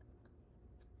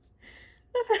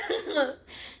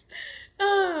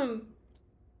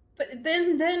 But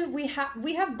then we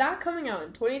have that coming out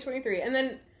in 2023, and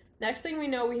then next thing we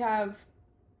know, we have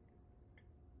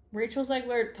Rachel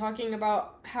Zegler talking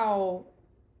about how,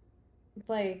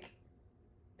 like,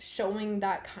 showing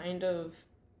that kind of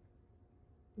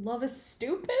love is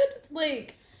stupid.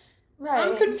 Like, Right.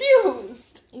 I'm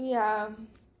confused. Yeah.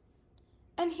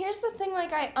 And here's the thing,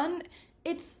 like,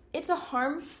 it's a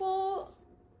harmful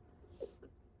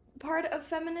part of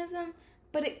feminism,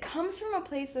 but it comes from a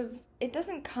place of, it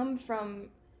doesn't come from,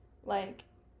 like,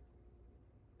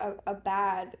 a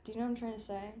bad, do you know what I'm trying to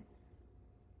say?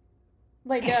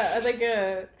 Like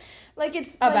a Like,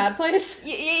 it's a bad place.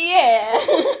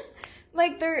 Yeah.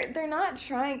 Like, they're not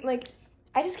trying, like,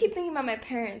 I just keep thinking about my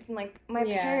parents, and, like, my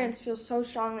parents feel so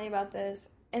strongly about this,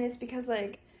 and it's because,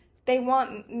 like, they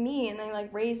want me, and they,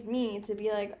 like, raised me to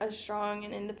be, like, a strong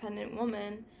and independent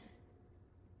woman.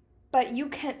 But you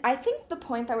can, I think the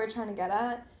point that we're trying to get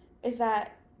at is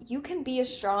that you can be a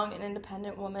strong and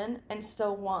independent woman and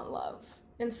still want love.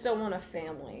 And still want a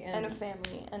family. And a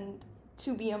family, and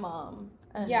to be a mom.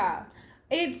 And yeah.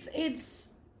 It's,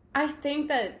 I think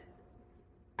the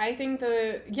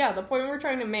point we're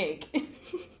trying to make.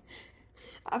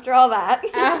 After all that.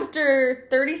 After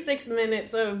 36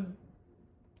 minutes of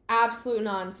absolute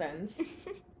nonsense.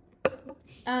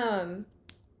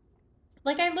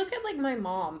 Like, I look at, like, my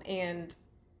mom, and,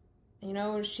 you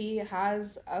know, she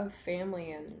has a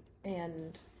family,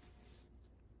 and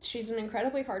she's an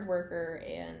incredibly hard worker,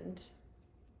 and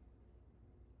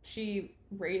she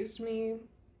raised me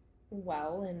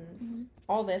well, and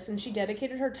all this, and she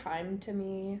dedicated her time to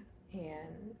me,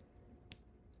 and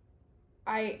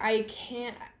I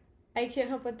can't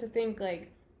help but to think,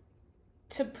 like,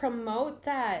 to promote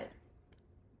that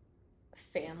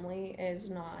family is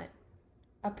not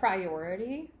a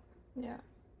priority. Yeah.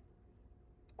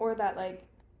 Or that, like,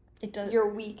 it does. You're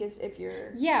weak as if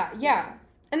you're... Yeah.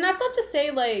 And that's not to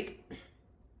say, like...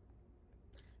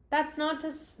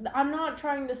 I'm not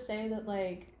trying to say that,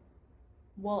 like...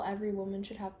 Well, every woman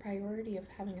should have priority of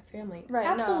having a family. Right,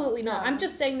 Absolutely not. no. I'm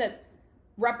just saying that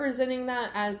representing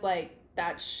that as, like,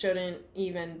 that shouldn't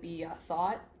even be a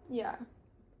thought. Yeah.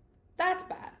 That's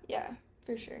bad. Yeah,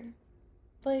 for sure.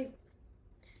 Like...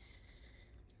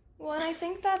 Well, and I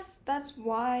think that's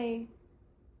why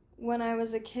when I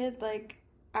was a kid, like,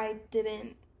 I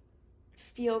didn't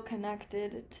feel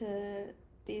connected to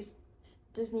these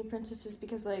Disney princesses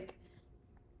because, like,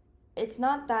 it's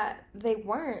not that they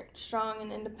weren't strong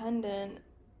and independent.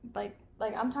 Like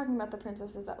I'm talking about the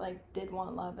princesses that, like, did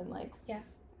want love and, like,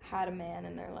 had a man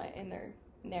in their in their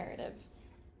narrative.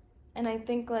 And I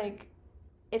think, like,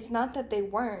 it's not that they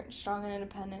weren't strong and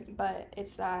independent, but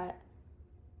it's that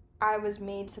I was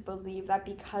made to believe that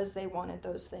because they wanted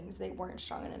those things, they weren't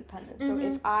strong and independent. So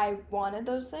if I wanted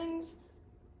those things,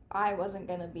 I wasn't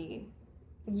gonna be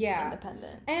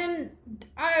independent. And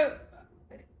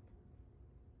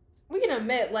we can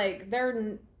admit, like,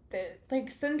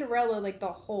 like, Cinderella, like,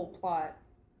 the whole plot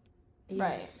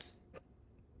is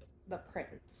the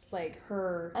prince. Like,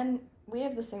 her... And we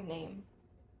have the same name.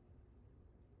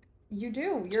 You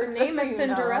do. Your Just name so is you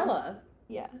Cinderella.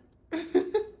 Know. Yeah.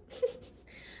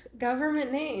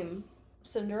 Government name,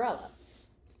 Cinderella.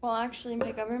 Well, actually,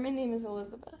 my government name is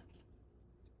Elizabeth.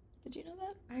 Did you know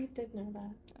that? I did know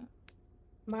that.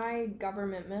 My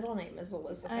government middle name is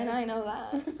Elizabeth. And I know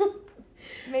that.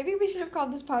 Maybe we should have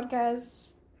called this podcast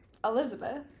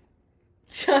Elizabeth.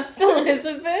 Just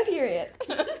Elizabeth? Period.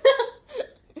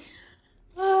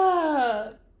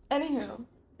 Anywho,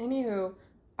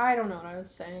 I don't know what I was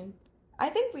saying. I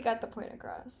think we got the point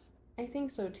across. I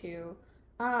think so too.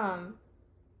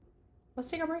 Let's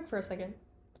take a break for a second.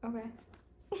 Okay.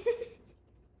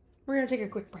 We're gonna take a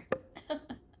quick break.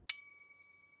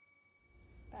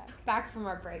 Back from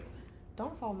our break.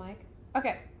 Don't fall, Mike.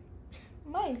 Okay.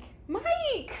 Mike.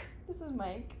 Mike! This is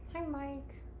Mike. Hi,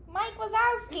 Mike. Mike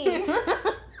Wazowski!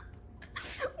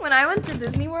 When I went to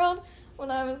Disney World,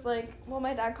 when I was like, well,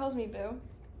 my dad calls me Boo.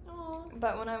 Aw.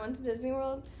 But when I went to Disney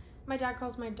World, My dad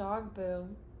calls my dog Boo.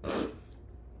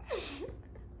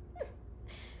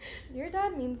 your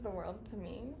dad means the world to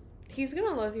me. He's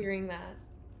gonna love hearing that.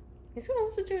 He's gonna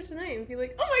listen to it tonight and be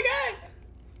like, oh my god!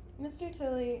 Mr.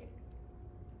 Tilly,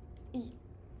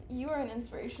 you are an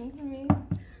inspiration to me.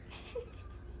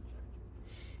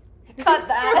 Cut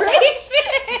that.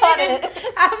 Cut it.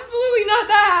 Absolutely not.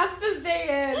 That has to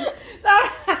stay in.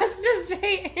 That has to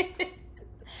stay in.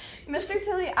 Mr.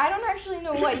 Tilly, I don't actually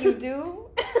know what you do.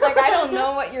 Like, I don't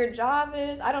know what your job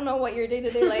is. I don't know what your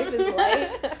day-to-day life is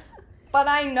like. But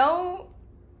I know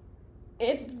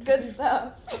it's good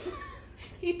stuff.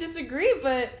 He'd disagree,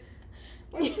 but...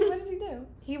 What does he do?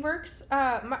 He works...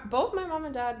 both my mom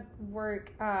and dad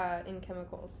work in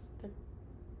chemicals.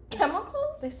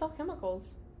 Chemicals? They sell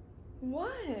chemicals.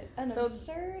 What? An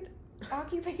absurd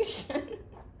occupation.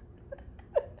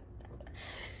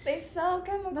 They sell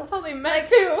chemicals. That's how they met,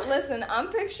 too. Listen, I'm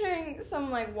picturing some,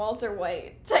 like, Walter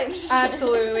White type shit.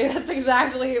 Absolutely. That's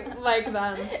exactly like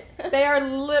them. They are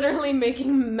literally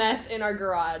making meth in our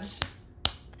garage.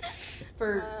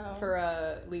 For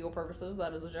legal purposes,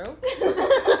 that is a joke.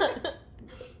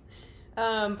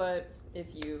 But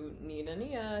if you need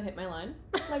any, hit my line.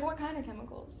 Like, what kind of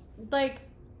chemicals? Like...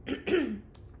 Do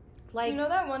you know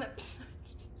that one episode?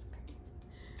 Jesus Christ.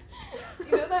 Do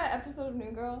you know that episode of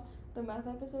New Girl? The meth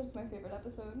episode is my favorite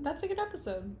episode. That's a good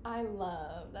episode. I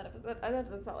love that episode.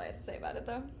 That's all I have to say about it,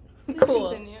 though. Cool.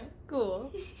 Continue.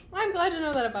 Cool. I'm glad to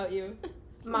know that about you.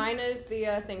 Mine is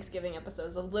the Thanksgiving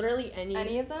episodes of literally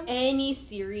any of them? Any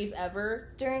series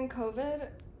ever. During COVID,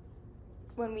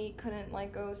 when we couldn't,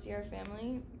 like, go see our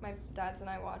family, my dad's and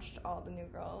I watched all the New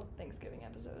Girl Thanksgiving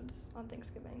episodes on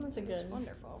Thanksgiving. That's a It was good.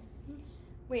 wonderful.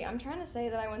 Wait, I'm trying to say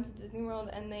that I went to Disney World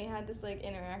and they had this, like,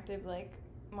 interactive, like,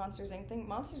 Monsters Inc. thing.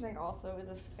 Monsters Inc. also is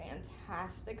a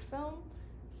fantastic film.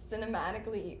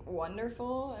 Cinematically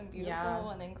wonderful and beautiful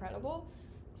and incredible.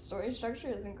 Story structure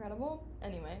is incredible.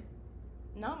 Anyway,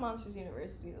 not Monsters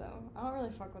University, though. I don't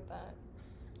really fuck with that.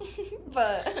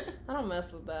 But I don't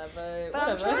mess with that, but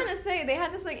I'm whatever. trying to say, they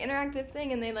had this, like, interactive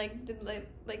thing and they, like, did, like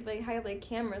they had, like,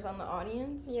 cameras on the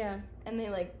audience. Yeah. And they,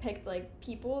 like, picked, like,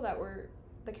 people that were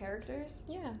the characters.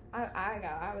 Yeah.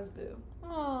 I was Boo.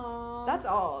 Aww. That's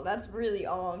all. That's really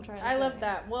all I'm trying to say. I love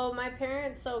that. Well, my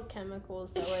parents sell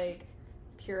chemicals that, like,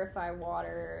 purify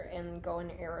water and go in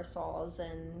aerosols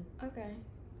and... Okay.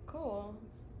 Cool.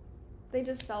 They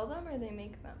just sell them or they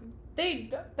make them?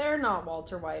 They're not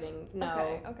Walter Whiting,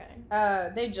 no.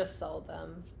 Okay. They just sell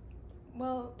them.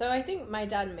 Well... Though I think my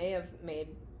dad may have made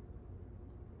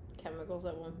chemicals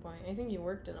at one point. I think he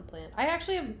worked in a plant. I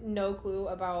actually have no clue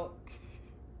about...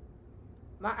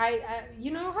 I you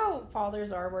know how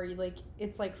fathers are where you, like,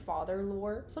 it's like father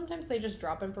lore? Sometimes they just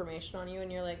drop information on you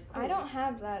and you're like, cool. I don't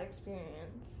have that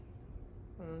experience.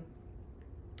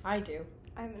 I do.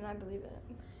 I mean, I believe it.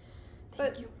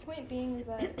 Thank But you. point being is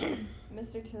that,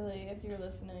 Mr. Tilly, if you're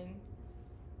listening,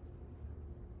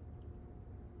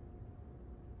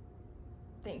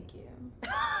 thank you.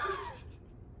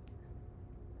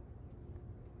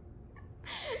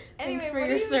 Anyway, Thanks for what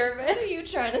your are service. What are you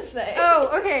trying to say?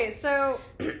 Oh, okay, so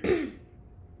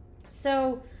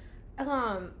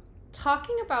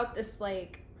talking about this,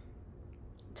 like,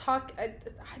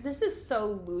 this is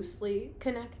so loosely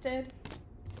connected,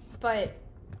 but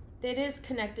it is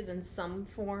connected in some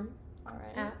form. All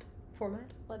right.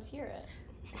 Format. Let's hear it.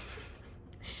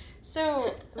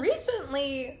 So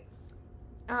recently,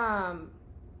 I'm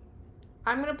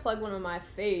gonna plug one of my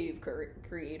fave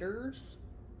creators,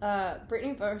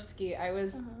 Brittany Broski. I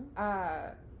was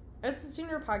listening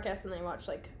to her podcast and I watched,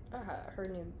 like, her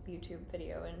new YouTube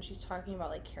video, and she's talking about,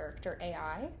 like, character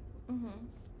AI,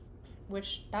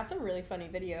 which that's a really funny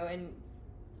video, and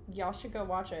y'all should go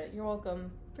watch it. You're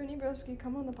welcome. Brittany Broski,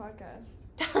 come on the podcast.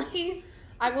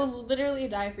 I will literally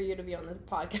die for you to be on this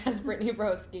podcast, Brittany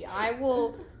Broski. I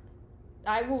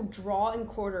will draw and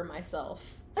quarter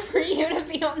myself for you to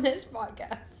be on this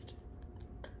podcast.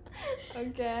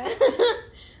 Okay.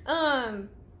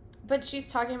 But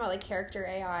she's talking about, like, character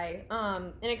AI,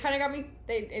 and it kind of got me,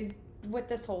 with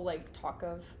this whole, like, talk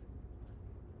of,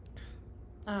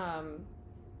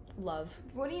 love.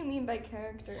 What do you mean by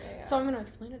character AI? So I'm going to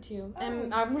explain it to you,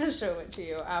 and I'm going to show it to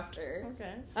you after.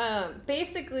 Okay.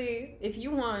 Basically, if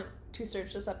you want to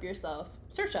search this up yourself,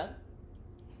 search up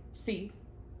C.AI.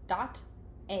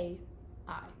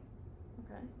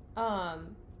 Okay.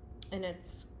 And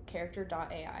it's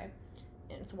character.ai,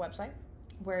 and it's a website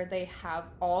where they have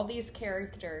all these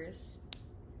characters,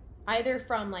 either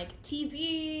from, like,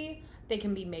 TV, they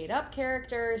can be made up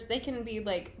characters, they can be,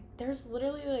 like, there's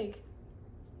literally, like,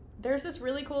 there's this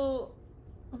really cool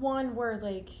one where,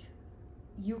 like,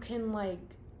 you can, like,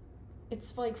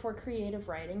 it's, like, for creative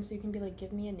writing, so you can be, like,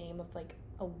 give me a name of, like,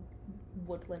 a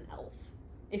woodland elf,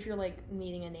 if you're, like,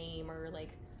 needing a name, or, like,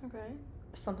 Okay.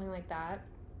 something like that.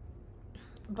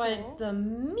 But Cool. the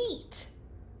meat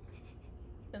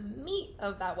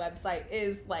of that website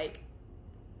is, like,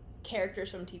 characters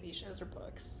from TV shows or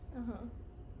books. Uh-huh.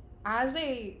 As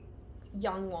a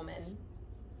young woman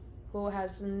who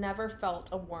has never felt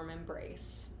a warm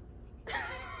embrace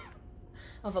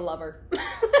of a lover.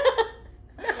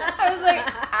 I was like,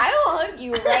 I will hug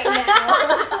you right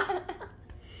now.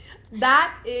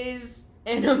 That is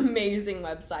an amazing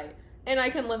website. And I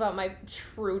can live out my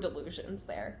true delusions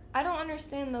there. I don't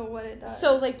understand, though, what it does.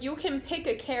 So, like, you can pick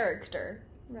a character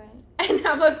Right. and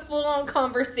have a full-on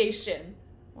conversation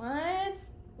What?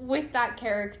 with that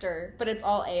character, but it's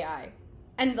all AI.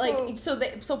 And, like, so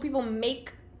people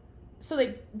make... So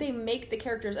they make the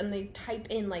characters and they type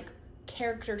in, like,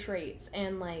 character traits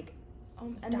and, like...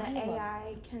 And dialogue. the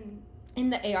AI can...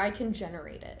 And the AI can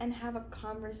generate it. And have a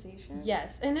conversation?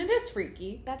 Yes, and it is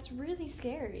freaky. That's really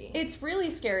scary. It's really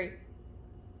scary,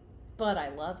 but I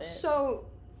love it. So,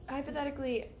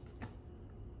 hypothetically,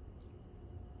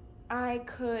 I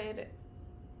could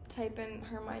type in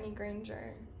Hermione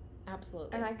Granger,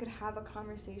 Absolutely. and I could have a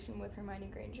conversation with Hermione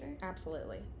Granger.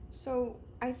 Absolutely. So,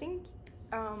 I think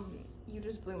you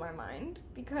just blew my mind,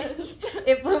 because...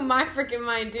 It blew my freaking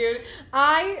mind, dude.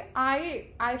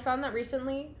 I found that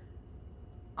recently.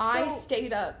 I So-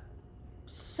 stayed up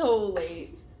so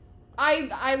late.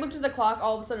 I looked at the clock,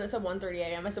 all of a sudden it said 1:30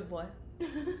 a.m. I said, what?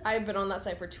 I've been on that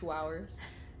site for 2 hours.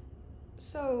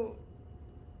 So,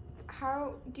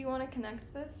 how do you want to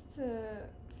connect this to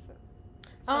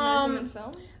feminism in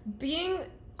film?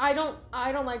 I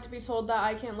don't like to be told that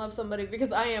I can't love somebody,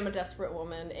 because I am a desperate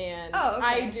woman, and Oh, okay.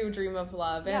 I do dream of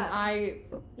love, and Yeah.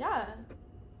 Yeah.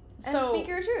 And so speak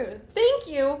your truth. thank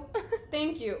you.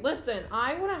 Thank you. Listen,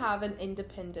 I want to have an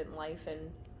independent life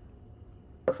and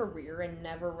career and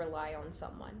never rely on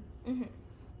someone. Mm-hmm.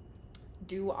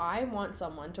 Do I want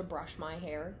someone to brush my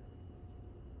hair?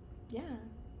 Yeah.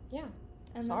 Yeah.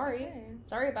 And Sorry. That's okay.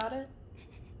 Sorry about it.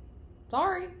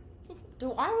 Sorry.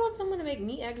 Do I want someone to make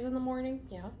me eggs in the morning?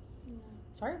 Yeah. Yeah.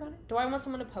 Sorry about it. Do I want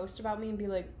someone to post about me and be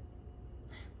like,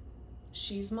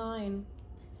 she's mine?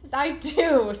 I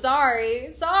do.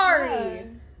 Sorry. Yeah.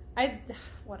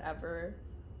 Whatever.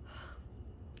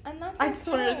 And that's I just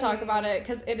wanted to talk okay. about it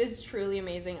because it is truly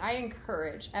amazing. I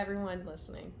encourage everyone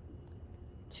listening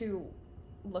to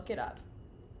look it up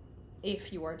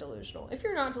if you are delusional. If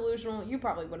you're not delusional, you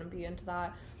probably wouldn't be into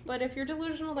that. But if you're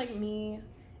delusional like me,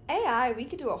 AI, we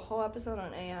could do a whole episode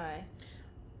on AI.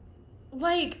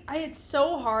 like, it's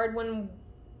so hard when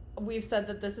we've said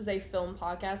that this is a film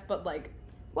podcast, but, like,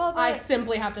 Well, I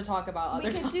simply have to talk about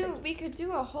other topics. We could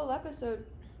do a whole episode.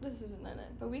 This isn't in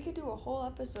it, but we could do a whole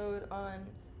episode on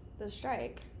the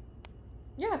strike.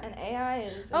 Yeah. And AI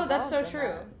is. Oh, that's so involved in true.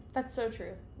 that. That's so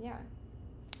true. Yeah.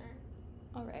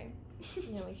 All right.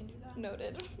 Yeah, we can do that.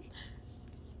 Noted.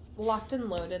 Locked and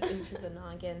loaded into the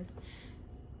noggin.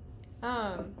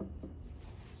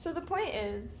 So the point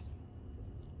is,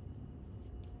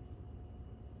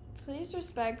 please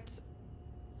respect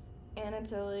Anna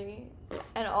Tilley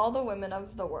and all the women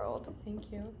of the world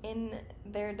Thank you. in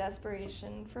their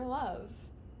desperation for love.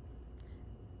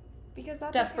 Because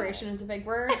that's Desperation okay. is a big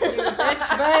word, you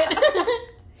bitch, but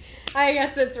I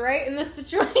guess it's right in this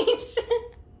situation.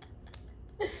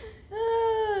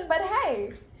 But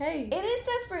hey, hey. it is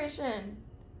desperation.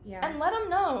 Yeah. And let them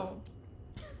know.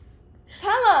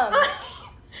 Tell them.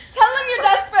 Tell them you're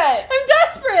desperate. I'm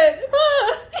desperate.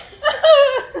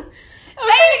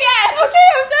 Say it again. Okay,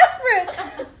 I'm desperate.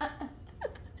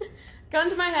 Gun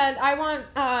to my head. I want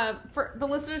for the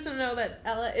listeners to know that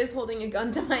Ella is holding a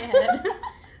gun to my head,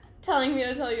 telling me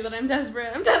to tell you that I'm desperate.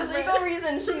 I'm For desperate. legal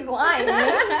reason, she's lying.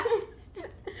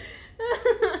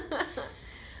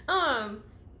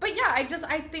 But yeah, I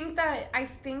think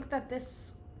that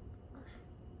this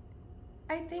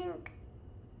I think...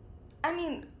 I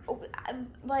mean,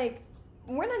 like,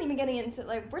 we're not even getting into,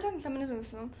 like, we're talking feminism in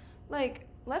film. Like,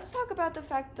 let's talk about the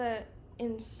fact that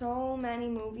in so many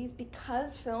movies,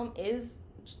 because film is,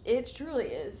 it truly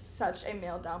is such a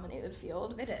male-dominated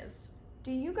field. It is.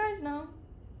 Do you guys know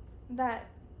that,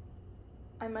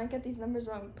 I might get these numbers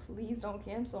wrong, please don't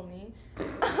cancel me,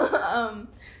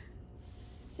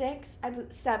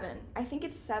 7, I think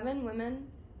it's 7 women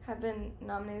have been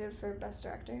nominated for Best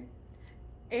Director.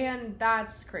 And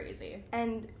that's crazy.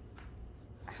 And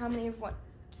how many of what?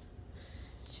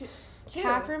 Two.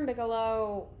 Catherine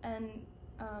Bigelow And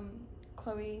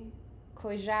Chloe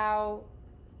Zhao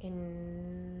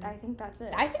in... I think that's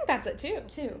it. I think that's it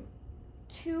too.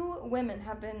 2 women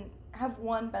have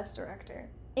won Best Director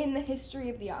in the history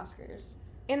of the Oscars.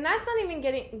 And that's not even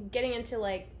getting into,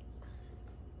 like...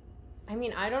 I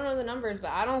mean, I don't know the numbers,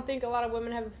 but I don't think a lot of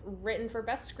women have written for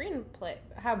Best Screenplay,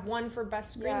 have won for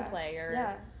Best Screenplay,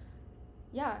 or...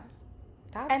 Yeah.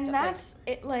 That's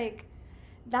it, like...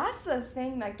 That's the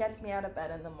thing that gets me out of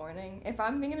bed in the morning. If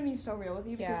I'm gonna be so real with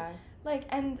you, because, like,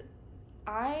 and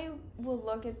I will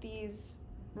look at these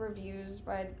reviews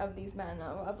of these men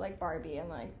of like Barbie and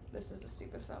like, this is a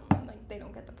stupid film, and like they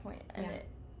don't get the point, and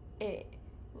it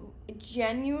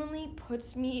genuinely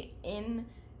puts me in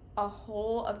a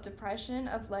hole of depression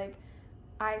of like,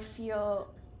 I feel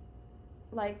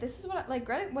like this is what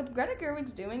Greta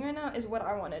Gerwig's doing right now is what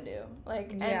I want to do,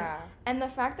 like, and the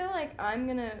fact that like I'm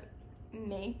gonna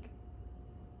make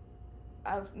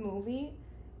a movie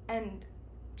and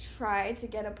try to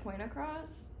get a point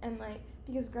across, and like,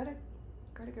 because Greta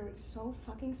Gerwig's so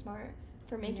fucking smart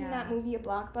for making that movie a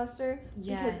blockbuster,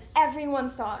 because everyone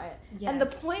saw it, and the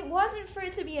point wasn't for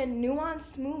it to be a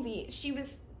nuanced movie. She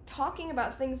was talking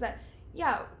about things that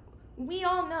we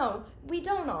all know, we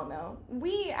don't all know,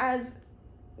 we as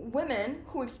women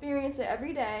who experience it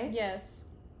every day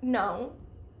know,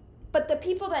 but the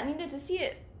people that needed to see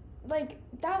it, like,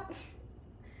 that,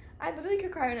 I literally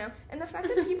could cry right now. And the fact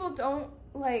that people don't,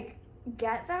 like,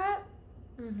 get that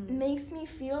makes me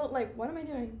feel like, what am I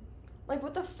doing? Like,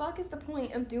 what the fuck is the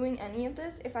point of doing any of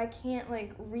this if I can't,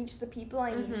 like, reach the people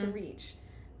I need to reach?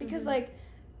 Because, like,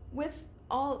 with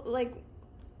all, like,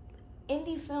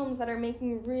 indie films that are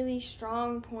making really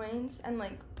strong points and,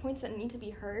 like, points that need to be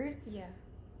heard,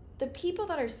 the people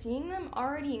that are seeing them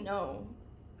already know.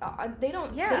 They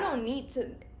don't need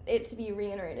it to be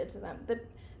reiterated to them.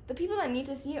 The people that need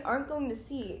to see it aren't going to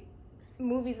see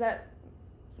movies that,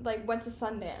 like, went to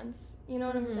Sundance. You know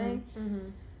what I'm saying?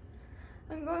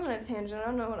 I'm going on a tangent. I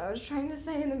don't know what I was trying to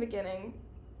say in the beginning.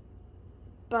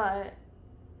 But...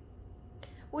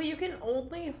 Well, you can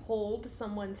only hold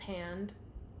someone's hand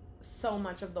so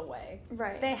much of the way.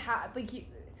 Right. They have, like, you...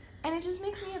 And it just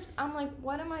makes me I'm like,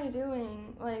 what am I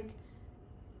doing? Like,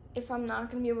 if I'm not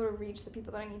going to be able to reach the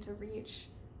people that I need to reach.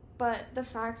 But the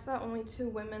fact that only 2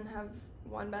 women have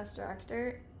won Best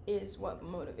Director is what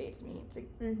motivates me to.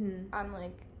 I'm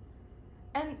like,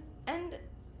 and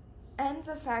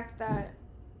the fact that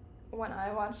when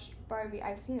I watched Barbie,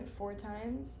 I've seen it 4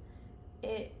 times.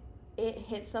 It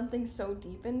hits something so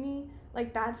deep in me.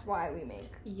 Like, that's why we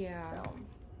make film.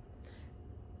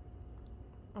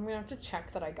 I'm gonna have to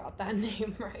check that I got that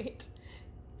name right.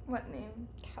 What name?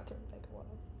 Catherine Bigelow.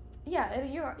 Yeah,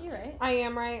 you're right. I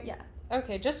am right? Yeah.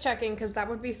 Okay, just checking, because that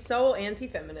would be so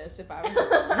anti-feminist if I was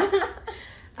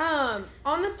wrong.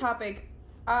 On this topic,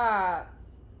 have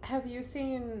you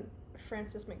seen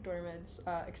Frances McDormand's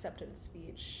acceptance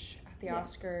speech at the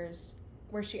Oscars,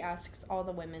 where she asks all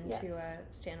the women to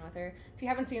stand with her? If you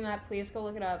haven't seen that, please go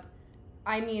look it up.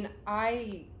 I mean,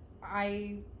 I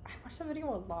watch that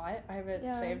video a lot. I have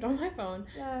it saved on my phone.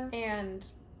 Yeah. And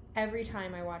every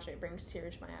time I watch it, it brings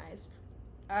tears to my eyes.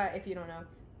 If you don't know.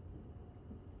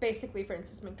 Basically,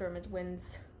 Frances McDormand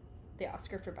wins the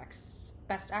Oscar for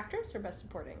Best Actress or Best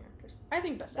Supporting Actress? I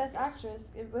think Best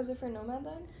Actress. Was it for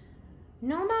Nomadland?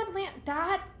 Nomadland,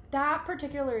 that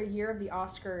particular year of the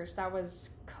Oscars, that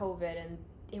was COVID, and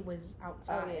it was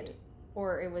outside.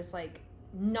 Or it was, like,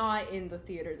 not in the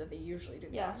theater that they usually do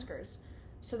the Oscars.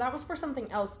 So that was for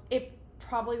something else. It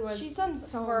probably was. She's done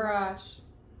so much.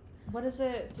 What is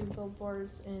it? 3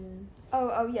 Billboards in...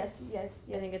 Oh, yes.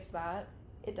 I think it's that.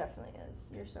 It definitely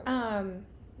is. You're so right.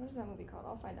 What is that movie called?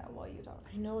 I'll find out while you talk.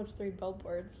 I know it's 3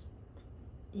 Billboards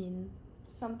in...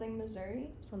 Something, Missouri?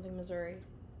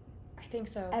 I think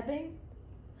so. Ebbing,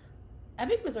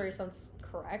 Missouri sounds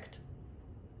correct.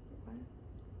 What?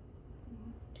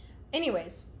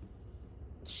 Anyways,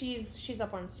 she's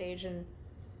up on stage, and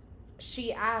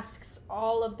she asks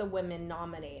all of the women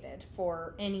nominated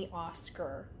for any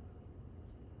Oscar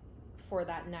for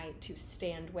that night to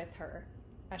stand with her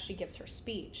as she gives her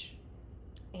speech.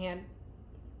 And,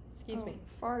 excuse me.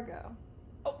 Fargo.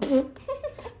 Oh.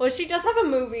 Well, she does have a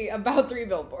movie about 3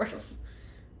 billboards.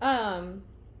 Oh,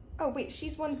 wait,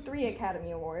 she's won 3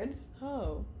 Academy Awards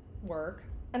Oh, work.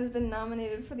 and has been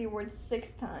nominated for the award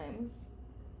 6 times.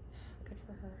 Good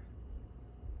for her.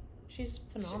 She's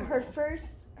phenomenal. Her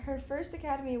first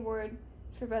Academy Award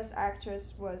for Best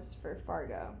Actress was for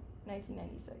Fargo,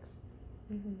 1996.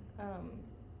 Mm-hmm.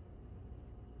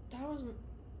 That was,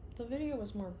 the video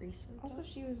was more recent. Also,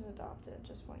 she was adopted,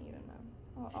 just want you to know.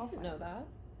 I didn't know that.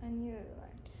 And neither did I.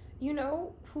 You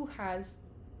know who has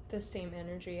the same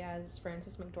energy as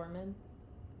Frances McDormand?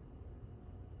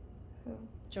 Who?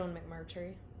 Joan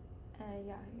McMurtry.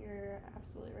 Yeah, you're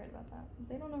absolutely right about that.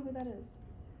 They don't know who that is.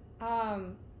 I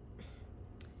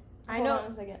Hold know. on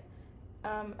a second.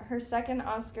 Her second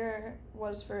Oscar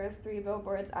was for 3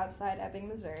 Billboards Outside Ebbing,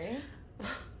 Missouri.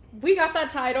 We got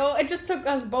that title. It just took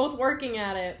us both working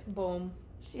at it. Boom.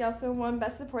 She also won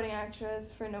Best Supporting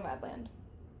Actress for Nomadland.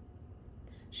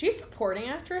 She's supporting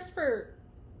actress for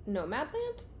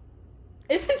Nomadland?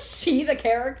 Isn't she the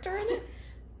character in it?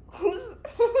 Who's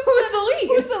the lead?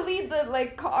 Who's the lead? The,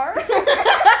 like, car?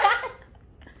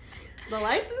 The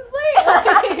license plate?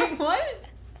 Like, what?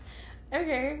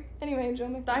 Okay. Anyway,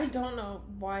 Joan McMurtry. I don't know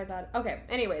why that... Okay,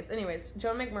 anyways.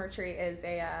 Joan McMurtry is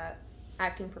a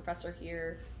acting professor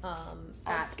here At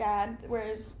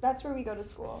SCAD, that's where we go to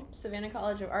school. Savannah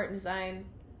College of Art and Design.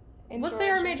 In Let's say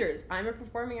our Georgia. majors. I'm a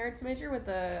performing arts major with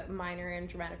a minor in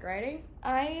dramatic writing.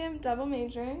 I am double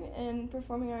majoring in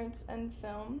performing arts and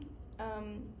film.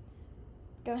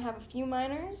 Gonna have a few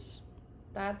minors.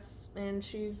 And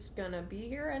she's gonna be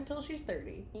here until she's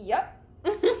 30. Yep.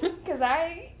 Because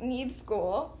I need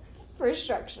school for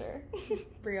structure.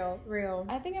 Real.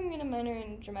 I think I'm gonna minor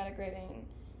in dramatic writing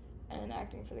and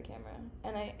acting for the camera.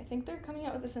 And I think they're coming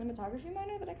out with a cinematography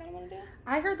minor that I kind of want to do.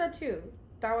 I heard that too.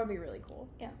 That would be really cool.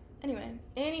 Yeah. Anyway.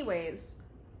 Anyways,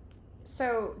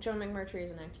 so Joan McMurtry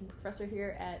is an acting professor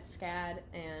here at SCAD,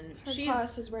 and Her she's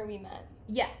class is where we met.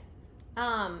 yeah,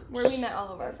 Where we met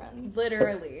all of our friends.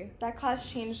 literally. That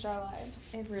class changed our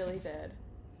lives. It really did.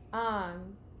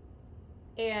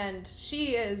 And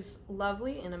she is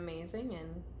lovely and amazing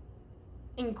and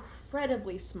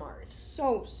incredibly smart.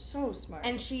 So smart.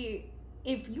 And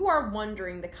if you are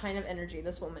wondering the kind of energy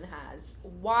this woman has,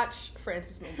 watch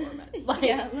Frances McDormand. Like,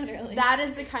 yeah, literally. that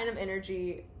is the kind of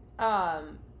energy.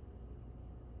 And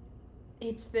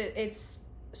I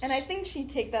think she'd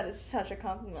take that as such a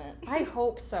compliment. I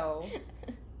hope so.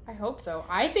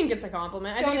 I think it's a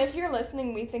compliment. Joan, if you're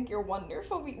listening, we think you're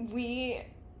wonderful. We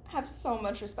have so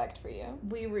much respect for you.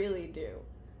 We really do.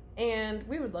 And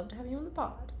we would love to have you on the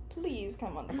pod. Please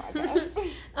come on the podcast.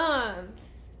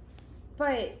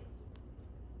 But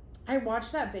I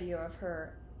watched that video of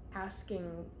her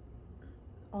asking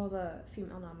all the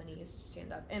female nominees to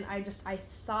stand up, and I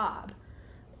sob.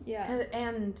 Yeah.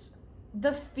 And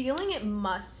the feeling it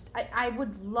must, I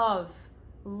would love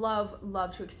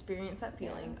to experience that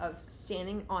feeling of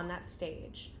standing on that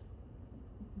stage,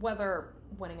 whether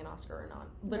winning an Oscar or not,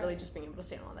 literally just being able to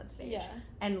stand on that stage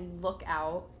and look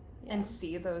out and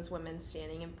see those women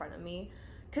standing in front of me.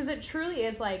 Because it truly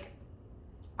is like,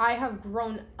 I have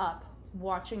grown up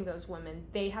watching those women.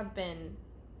 They have been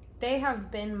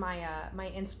my my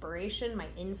inspiration, my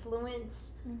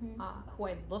influence, who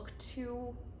I look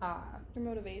to. Your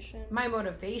motivation. My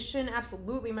motivation,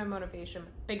 absolutely my motivation,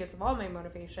 biggest of all my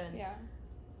motivation. Yeah.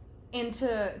 And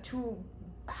to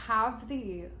have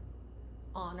the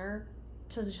honor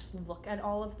to just look at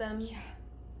all of them. Yeah.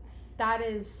 That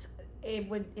is, I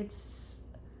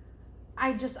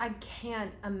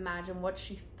can't imagine what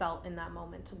she felt in that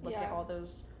moment to look at all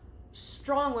those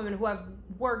strong women who have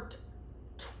worked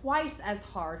twice as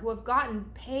hard, who have gotten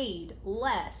paid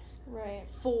less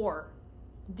for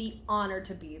the honor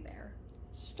to be there.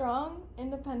 Strong,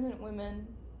 independent women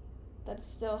that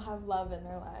still have love in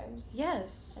their lives.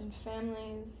 Yes. And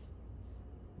families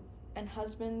and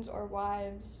husbands or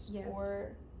wives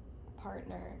or a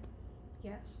partner.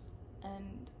 Yes.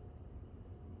 And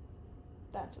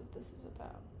that's what this is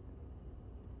about.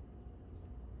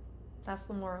 That's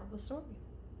the moral of the story.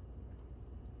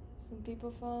 Some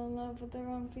people fall in love with the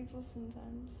wrong people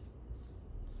sometimes.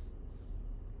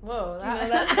 Whoa, Do you know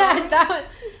that song?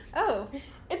 Oh.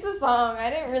 It's a song. I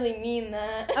didn't really mean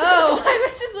that. Oh, I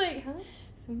was just like, huh?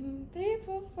 Some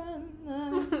people fall in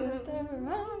love with the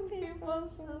wrong people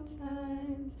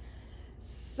sometimes.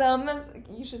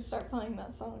 You should start playing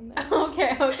that song then.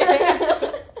 Okay.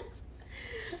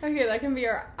 Okay, that can be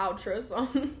our outro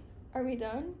song. Are we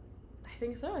done? I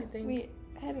think so. We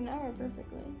had an hour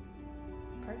perfectly.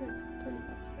 Perfect. Pretty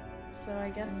much. So I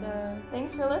guess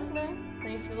Thanks for listening.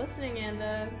 thanks for listening,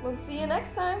 and We'll see you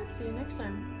next time. see you next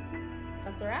time.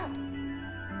 That's a wrap.